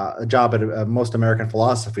a job at most American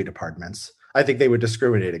philosophy departments, I think they would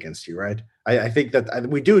discriminate against you, right? I think that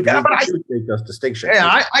we do. Yeah, but I make those distinctions.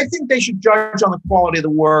 Yeah, I think they should judge on the quality of the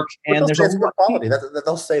work, and there's low quality.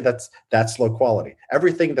 They'll say that's low quality.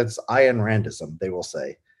 Everything that's Ayn Randism, they will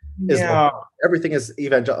say, is low. Everything is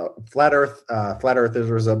flat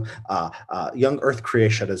earthism, young Earth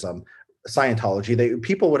creationism, Scientology.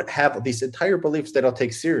 People would have these entire beliefs they don't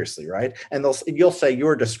take seriously, right? And you'll say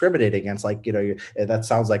you're discriminating against, that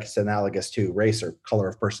sounds like it's analogous to race or color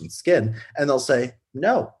of person's skin, and they'll say,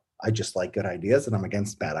 no, I just like good ideas and I'm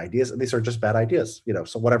against bad ideas, and these are just bad ideas,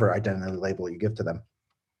 so whatever identity label you give to them.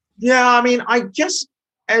 Yeah,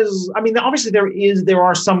 obviously there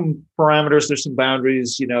are some parameters, there's some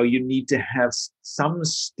boundaries, you need to have some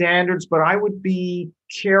standards, but I would be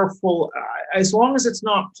careful. as long as it's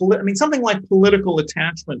not, I mean, something like political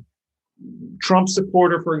attachment. Trump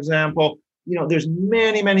supporter, for example, there's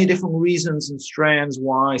many, many different reasons and strands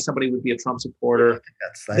why somebody would be a Trump supporter.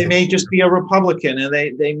 They may just be a Republican, and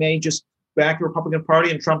they may just back the Republican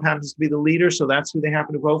Party, and Trump happens to be the leader, so that's who they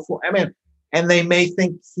happen to vote for. I mean, and they may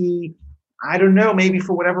think I don't know, maybe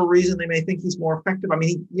for whatever reason, they may think he's more effective. I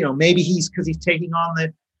mean, maybe because he's taking on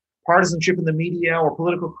the partisanship in the media or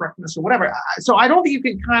political correctness or whatever. So I don't think you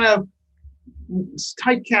can kind of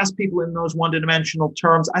typecast people in those one-dimensional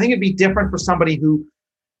terms. I think it'd be different for somebody who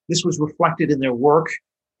this was reflected in their work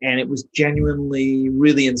and it was genuinely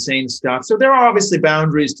really insane stuff. So there are obviously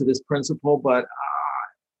boundaries to this principle, but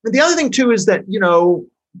the other thing too is that,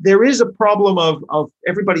 there is a problem of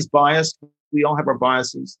everybody's biased. We all have our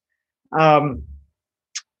biases. And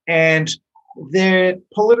the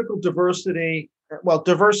political diversity,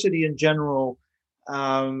 diversity in general,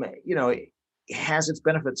 it has its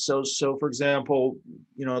benefits. So for example,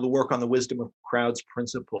 the work on the wisdom of crowds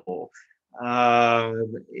principle,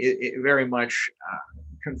 it very much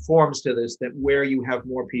conforms to this, that where you have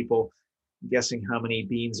more people guessing how many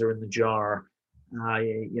beans are in the jar,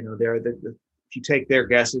 if you take their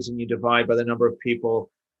guesses and you divide by the number of people,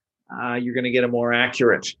 you're going to get a more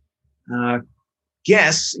accurate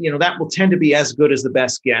guess. That will tend to be as good as the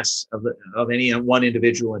best guess of any one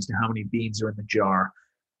individual as to how many beans are in the jar.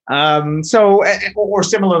 Or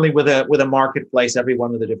similarly with a marketplace,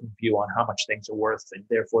 everyone with a different view on how much things are worth, and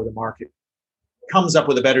therefore the market comes up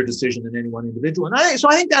with a better decision than any one individual. And I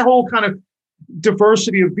think that whole kind of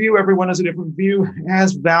diversity of view, everyone has a different view,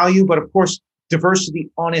 has value, but of course, diversity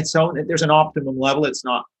on its own, there's an optimum level. It's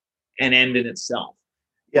not an end in itself.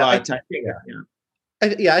 Yeah, I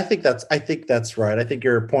think that's right. I think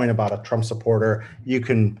your point about a Trump supporter, you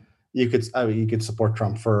could support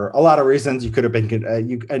Trump for a lot of reasons. You could have been good,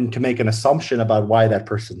 and to make an assumption about why that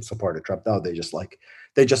person supported Trump. No, they just like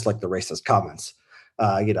the racist comments.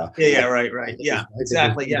 Right. Yeah,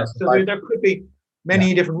 exactly. Yeah. So there could be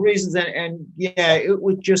many different reasons, and it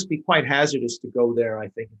would just be quite hazardous to go there, I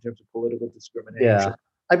think, in terms of political discrimination. Yeah.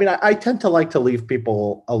 I mean, I tend to like to leave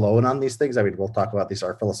people alone on these things. I mean, we'll talk about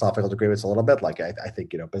our philosophical agreements a little bit. Like, I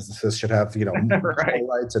think, businesses should have, right.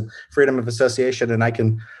 rights and freedom of association. And I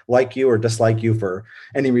can like you or dislike you for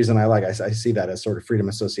any reason I like. I see that as sort of freedom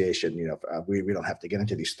of association. We don't have to get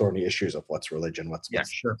into these thorny issues of what's religion, what's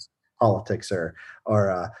politics or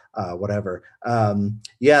whatever. I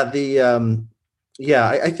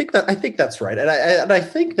think that's right. And I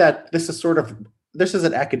think that this is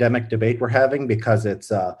an academic debate we're having, because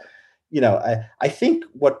it's, I think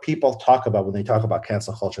what people talk about when they talk about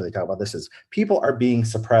cancel culture, they talk about this is people are being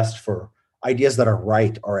suppressed for ideas that are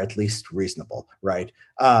right or at least reasonable, right?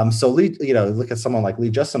 So Lee, look at someone like Lee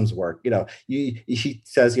Jussam's work. He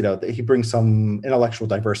says, he brings some intellectual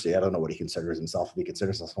diversity. I don't know what he considers himself. If he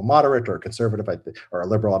considers himself a moderate or a conservative or a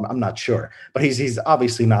liberal, I'm not sure. But he's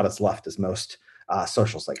obviously not as left as most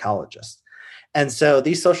social psychologists. And so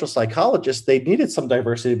these social psychologists, they needed some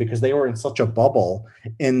diversity because they were in such a bubble,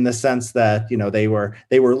 in the sense that, they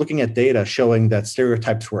were looking at data showing that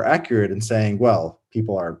stereotypes were accurate and saying, well,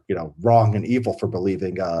 people are, wrong and evil for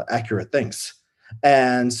believing accurate things.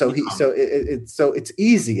 And so it's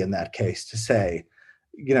easy in that case to say,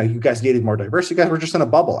 you guys needed more diversity. You guys were just in a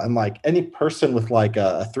bubble, and like any person with like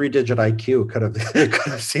a 3-digit IQ could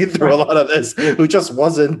have seen through a lot of this, who just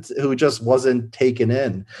wasn't taken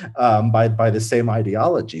in by the same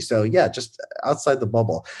ideology. So yeah, just outside the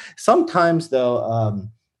bubble. Sometimes though,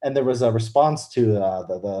 and there was a response to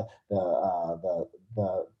the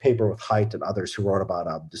paper with Haidt and others who wrote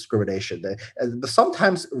about discrimination.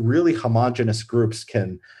 Sometimes really homogenous groups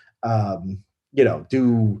can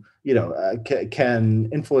can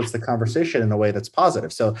influence the conversation in a way that's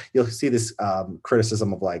positive. So you'll see this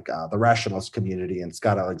criticism of like the rationalist community and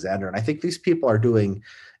Scott Alexander. And I think these people are doing,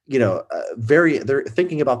 they're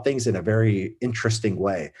thinking about things in a very interesting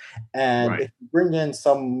way. And if you bring in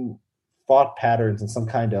some thought patterns and some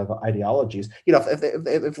kind of ideologies,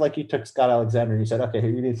 if like you took Scott Alexander and you said, okay, here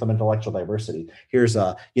you need some intellectual diversity. Here's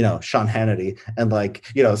Sean Hannity, and like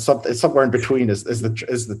somewhere in between is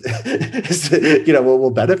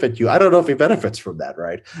will benefit you. I don't know if he benefits from that,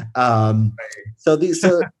 right? So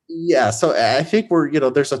I think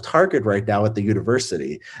there's a target right now at the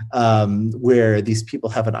university where these people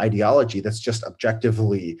have an ideology that's just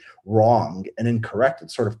objectively wrong and incorrect.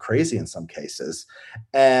 It's sort of crazy in some cases,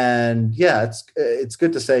 and it's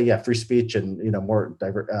good to say free speech and more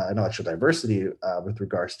intellectual diversity with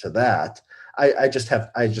regards to that. I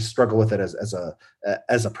just struggle with it as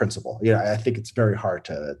a principle. I think it's very hard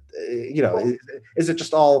to, is it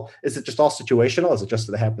just all situational? Is it just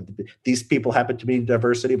that these people happen to need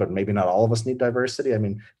diversity, but maybe not all of us need diversity? I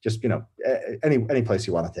mean, just, any place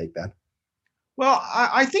you want to take that. Well,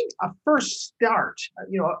 I think a first start,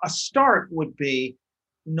 a start would be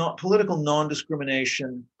not political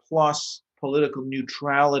non-discrimination plus political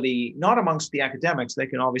neutrality, not amongst the academics. They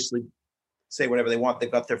can obviously say whatever they want.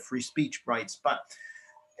 They've got their free speech rights, but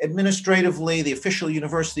administratively, the official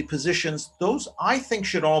university positions, those I think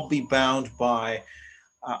should all be bound by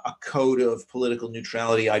a code of political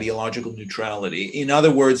neutrality, ideological neutrality. In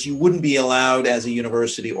other words, you wouldn't be allowed as a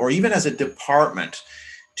university or even as a department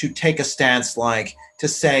to take a stance like to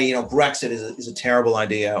say, Brexit is a terrible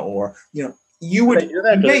idea, or, you would. Do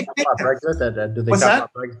they talk about Brexit?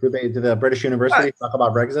 Do the British university talk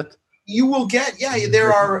about Brexit? You will get,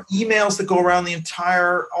 there are emails that go around the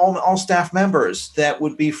entire, all staff members that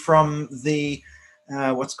would be from the,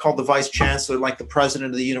 what's called the vice chancellor, like the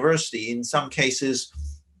president of the university, in some cases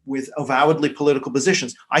with avowedly political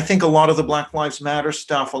positions. I think a lot of the Black Lives Matter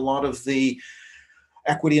stuff, a lot of the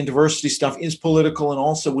equity and diversity stuff is political and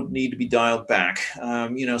also would need to be dialed back.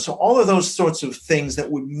 So all of those sorts of things that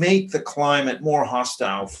would make the climate more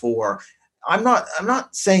hostile for, I'm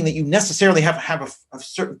not saying that you necessarily have to have a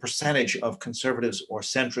certain percentage of conservatives or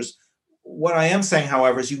centrists. What I am saying,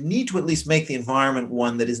 however, is you need to at least make the environment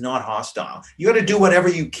one that is not hostile. You got to do whatever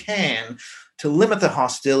you can to limit the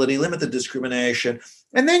hostility, limit the discrimination,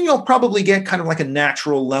 and then you'll probably get kind of like a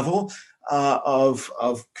natural level of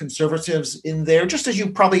conservatives in there, just as you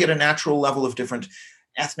probably get a natural level of different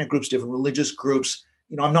ethnic groups, different religious groups.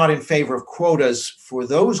 I'm not in favor of quotas for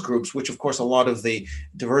those groups, which of course a lot of the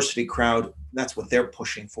diversity crowd, that's what they're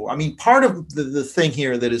pushing for. I mean, part of the thing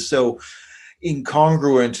here that is so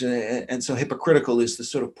incongruent and so hypocritical is the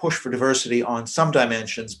sort of push for diversity on some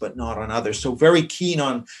dimensions, but not on others. So very keen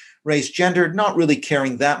on race, gender, not really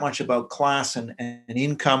caring that much about class and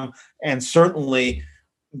income, and certainly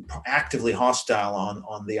actively hostile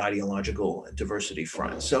on the ideological diversity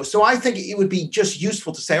front. So I think it would be just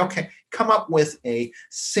useful to say, okay, come up with a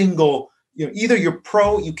single, either you're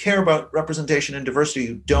you care about representation and diversity,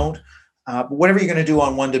 you don't, but whatever you're going to do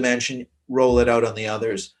on one dimension, roll it out on the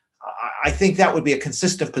others. I think that would be a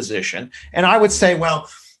consistent position. And I would say, well,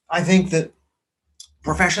 I think that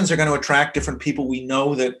professions are going to attract different people. We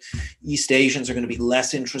know that East Asians are going to be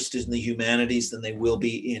less interested in the humanities than they will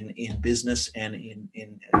be in business and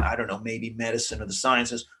in I don't know, maybe medicine or the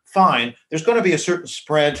sciences. Fine. There's going to be a certain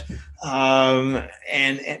spread. But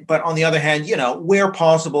on the other hand, where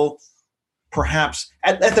possible, perhaps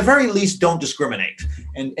at the very least, don't discriminate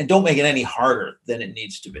and don't make it any harder than it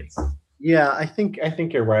needs to be. Yeah, I think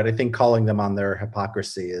you're right. I think calling them on their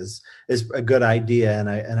hypocrisy is a good idea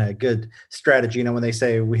and a good strategy. When they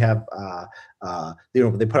say we have,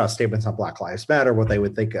 they put out statements on Black Lives Matter, what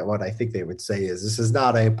I think they would say is this is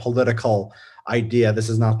not a political idea. This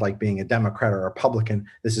is not like being a Democrat or a Republican.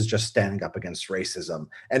 This is just standing up against racism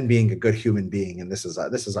and being a good human being. And this is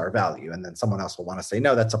our value. And then someone else will want to say,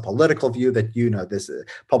 no, that's a political view that, this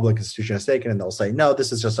public institution has taken. And they'll say, no,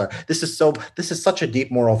 this is such a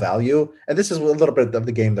deep moral value. And this is a little bit of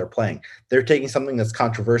the game they're playing. They're taking something that's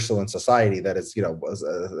controversial in society that is,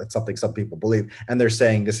 that's something some people believe. And they're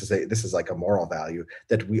saying this is like a moral value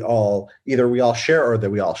that we all share or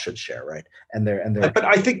that we all should share. Right. But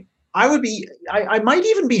I think, I might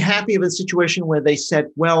even be happy of a situation where they said,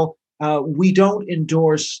 well, we don't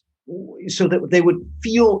endorse, so that they would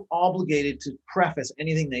feel obligated to preface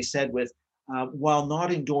anything they said with, while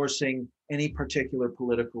not endorsing any particular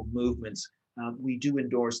political movements, we do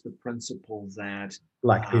endorse the principle that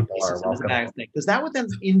Black people are welcome. Because that would then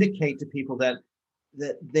indicate to people that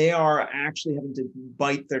they are actually having to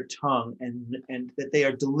bite their tongue and that they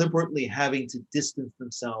are deliberately having to distance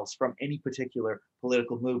themselves from any particular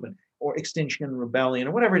political movement or Extinction Rebellion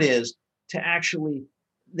or whatever it is,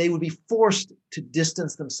 they would be forced to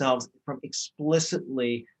distance themselves from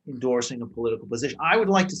explicitly endorsing a political position. I would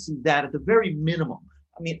like to see that at the very minimum.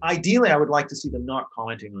 I mean, ideally, I would like to see them not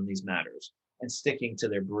commenting on these matters and sticking to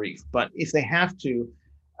their brief. But if they have to,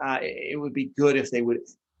 it would be good if they would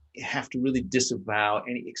have to really disavow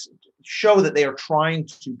show that they are trying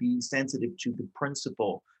to be sensitive to the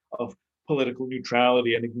principle of political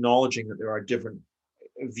neutrality and acknowledging that there are different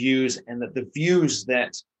views and that the views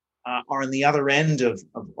that are on the other end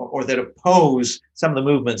or that oppose some of the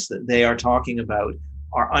movements that they are talking about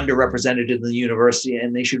are underrepresented in the university,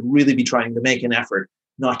 and they should really be trying to make an effort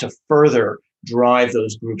not to further drive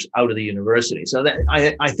those groups out of the university. So that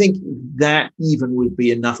I think that even would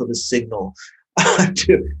be enough of a signal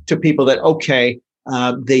to people that, okay,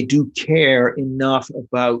 they do care enough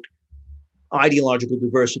about ideological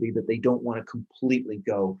diversity that they don't want to completely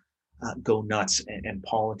go nuts and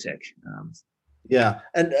politic. Yeah,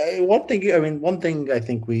 and one thing I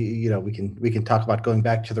think we can talk about going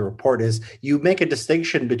back to the report is you make a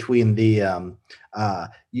distinction between the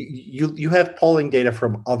you have polling data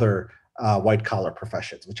from other white collar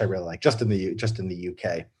professions, which I really like, just in the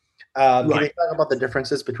UK. Can you Right. talk about the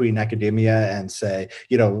differences between academia and, say,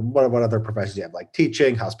 what other professions you have, like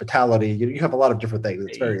teaching, hospitality? You have a lot of different things.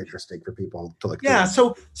 It's very interesting for people to look Yeah,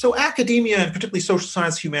 through. so academia, and particularly social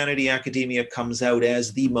science, humanity academia, comes out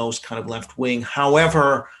as the most kind of left wing.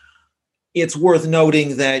 However, it's worth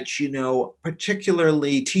noting that,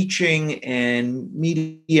 particularly teaching and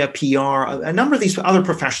media, PR, a number of these other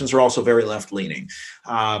professions are also very left leaning.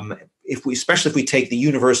 Especially if we take the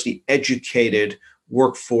university educated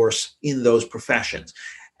workforce in those professions.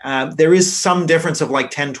 There is some difference of like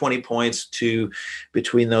 10, 20 points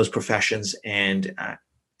between those professions and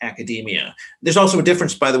academia. There's also a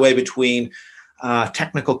difference, by the way, between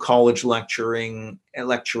technical college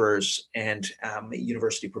lecturers and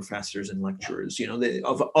university professors and lecturers,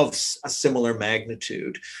 of a similar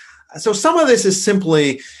magnitude. So some of this is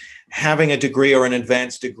simply having a degree or an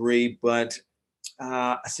advanced degree, but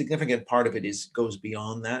a significant part of it goes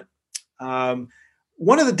beyond that.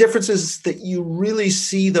 One of the differences that you really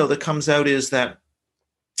see, though, that comes out is that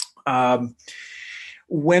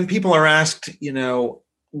when people are asked,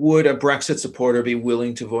 would a Brexit supporter be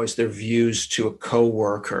willing to voice their views to a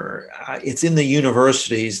coworker? It's in the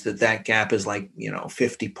universities that gap is like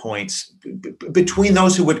 50 points between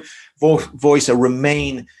those who would voice a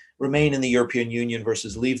remain in the European Union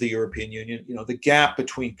versus leave the European Union. The gap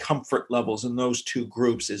between comfort levels in those two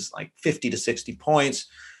groups is like 50 to 60 points.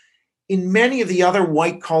 In many of the other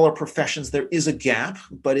white collar professions, there is a gap,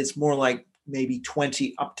 but it's more like maybe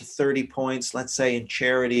 20 up to 30 points, let's say in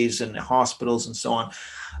charities and hospitals and so on.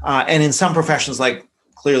 And in some professions, like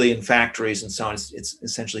clearly in factories and so on, it's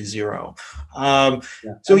essentially zero.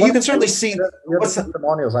 So you can certainly see the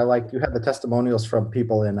testimonials. I like, you had the testimonials from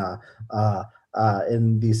people in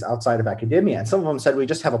these outside of academia, and some of them said we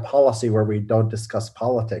just have a policy where we don't discuss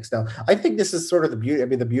politics. Now, I think this is sort of the beauty. I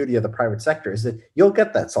mean, the beauty of the private sector is that you'll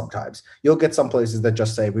get that sometimes. You'll get some places that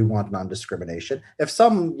just say we want non-discrimination. If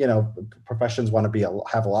some professions want to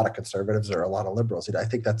have a lot of conservatives or a lot of liberals, I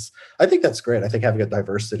think that's great. I think having a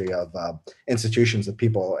diversity of institutions that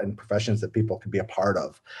people and professions that people can be a part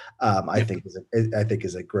of, I think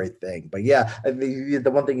is a great thing. But yeah, the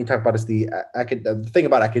one thing you talk about is the thing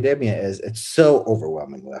about academia is it's so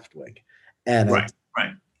overwhelming left wing, and right.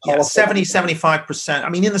 Yeah, 70, 75%. I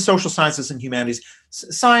mean, in the social sciences and humanities,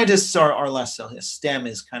 scientists are less so. STEM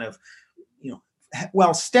is kind of,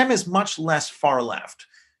 STEM is much less far left,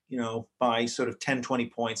 by sort of 10,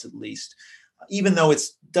 20 points at least. Even though it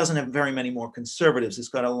doesn't have very many more conservatives, it's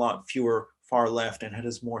got a lot fewer far left, and it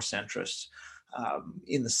has more centrists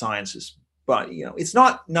in the sciences. But, it's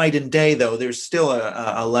not night and day, though. There's still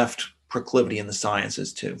a left proclivity in the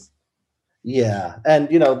sciences, too. Yeah, and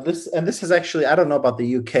this is actually, I don't know about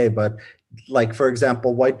the UK, but like, for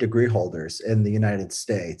example, white degree holders in the United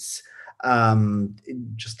States,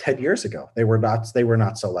 just 10 years ago, they were not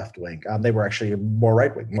so left wing. They were actually more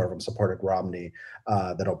right wing. More of them supported Romney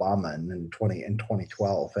than Obama in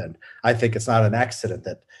 2012. And I think it's not an accident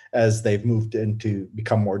that as they've moved into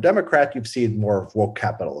become more Democrat, you've seen more of woke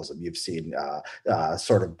capitalism. You've seen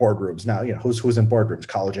sort of boardrooms now. Who's in boardrooms?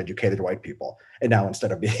 College educated white people. And now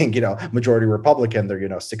instead of being majority Republican, they're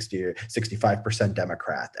 65%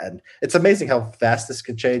 Democrat. And it's amazing how fast this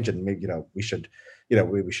could change. And we should.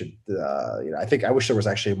 I think I wish there was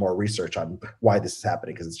actually more research on why this is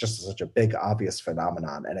happening, because it's just such a big, obvious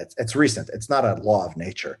phenomenon, and it's recent. It's not a law of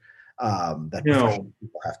nature that professional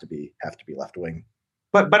people have to be left wing.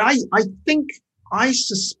 But I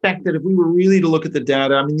suspect that if we were really to look at the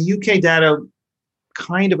data, I mean, the UK data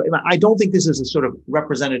I don't think this is a sort of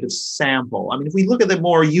representative sample. I mean, if we look at the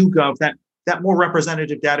more YouGov, that more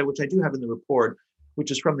representative data, which I do have in the report, which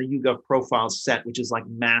is from the YouGov profile set, which is like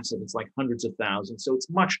massive. It's like hundreds of thousands. So it's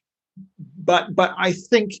much, but I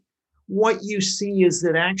think what you see is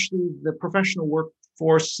that actually the professional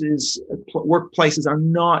workplaces are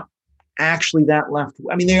not actually that left.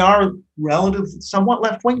 I mean, they are somewhat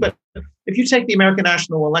left wing, but if you take the American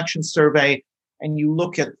National Election Survey and you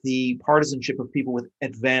look at the partisanship of people with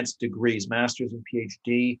advanced degrees, master's and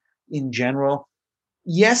PhD in general,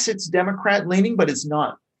 yes, it's Democrat leaning, but it's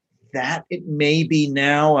not that. It may be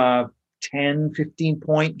now a 10, 15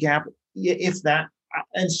 point gap, if that.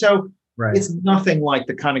 And so It's nothing like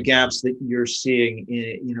the kind of gaps that you're seeing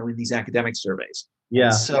in these academic surveys. And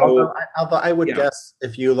Yeah. so, Although I would yeah, guess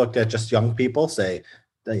if you looked at just young people, say,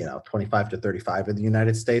 25 to 35 in the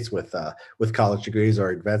United States with college degrees or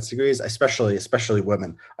advanced degrees, especially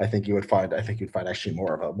women, I think you'd find actually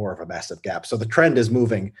more of a massive gap. So the trend is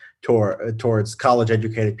moving towards college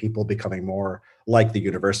educated people becoming more like the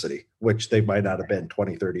university, which they might not have been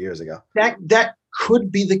 20, 30 years ago. that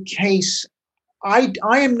could be the case. I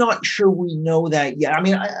am not sure we know that yet. I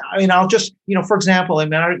mean, I'll just, for example,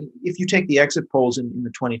 if you take the exit polls in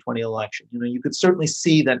the 2020 election, you could certainly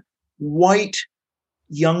see that white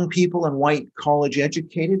young people and white college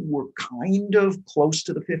educated were kind of close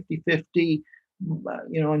to the 50-50,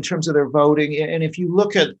 in terms of their voting. And if you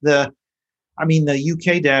look at the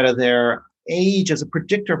UK data there, age as a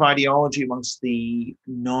predictor of ideology amongst the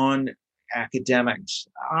non-academics,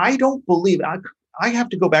 I don't believe, I have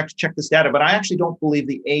to go back to check this data, but I actually don't believe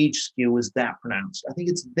the age skew is that pronounced. I think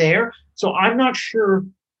it's there. So I'm not sure.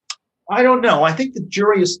 I don't know. I think the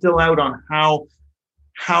jury is still out on how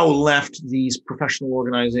left these professional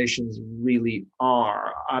organizations really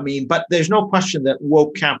are. But there's no question that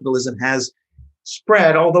woke capitalism has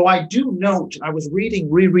spread. Although I do note, I was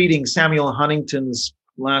rereading Samuel Huntington's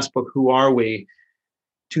last book, Who Are We?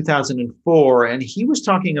 2004, and he was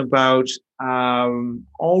talking about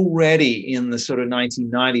already in the sort of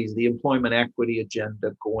 1990s, the employment equity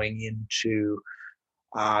agenda going into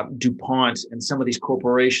DuPont and some of these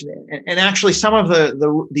corporations, and actually some of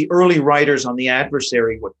the early writers on the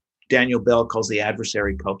adversary, what Daniel Bell calls the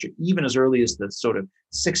adversary culture, even as early as the sort of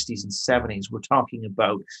 60s and 70s, were talking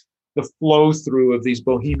about the flow through of these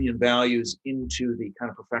bohemian values into the kind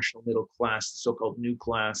of professional middle class, the so-called new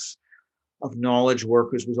class of knowledge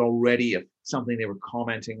workers, was already something they were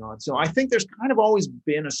commenting on. So I think there's kind of always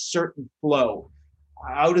been a certain flow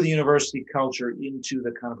out of the university culture into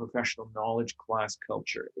the kind of professional knowledge class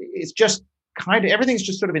culture. It's just kind of, everything's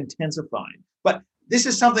just sort of intensifying. But this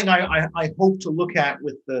is something I hope to look at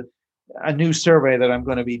with a new survey that I'm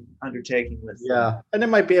going to be undertaking with. Yeah, and it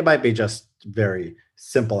might be just very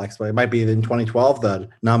simple explanation. It might be in 2012 the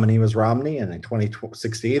nominee was Romney, and in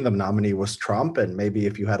 2016 the nominee was Trump, and maybe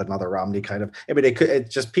if you had another Romney kind of, it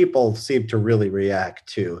just people seem to really react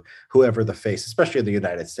to whoever the face, especially in the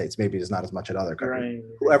United States. Maybe it's not as much in other countries.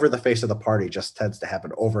 Right. Whoever the face of the party just tends to have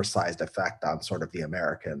an oversized effect on sort of the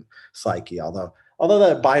American psyche. Although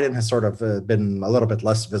that Biden has sort of been a little bit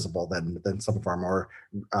less visible than some of our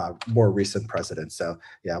more recent presidents. So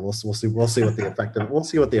yeah, we'll see what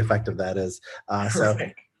the effect of that is. So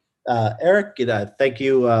Right. Eric, thank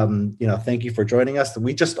you for joining us.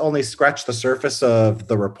 We just only scratched the surface of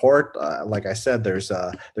the report. Like I said, there's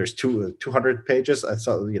 200 pages,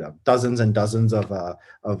 so dozens and dozens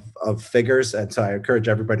of figures, and so I encourage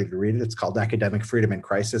everybody to read it. It's called Academic Freedom in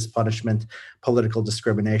Crisis: Punishment, Political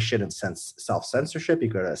Discrimination, and Self-Censorship. You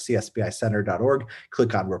go to csbicenter.org,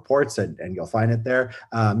 click on reports, and you'll find it there.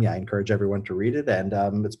 I encourage everyone to read it,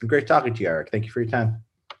 and it's been great talking to you, Eric. Thank you for your time.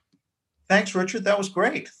 Thanks, Richard. That was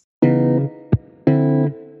great.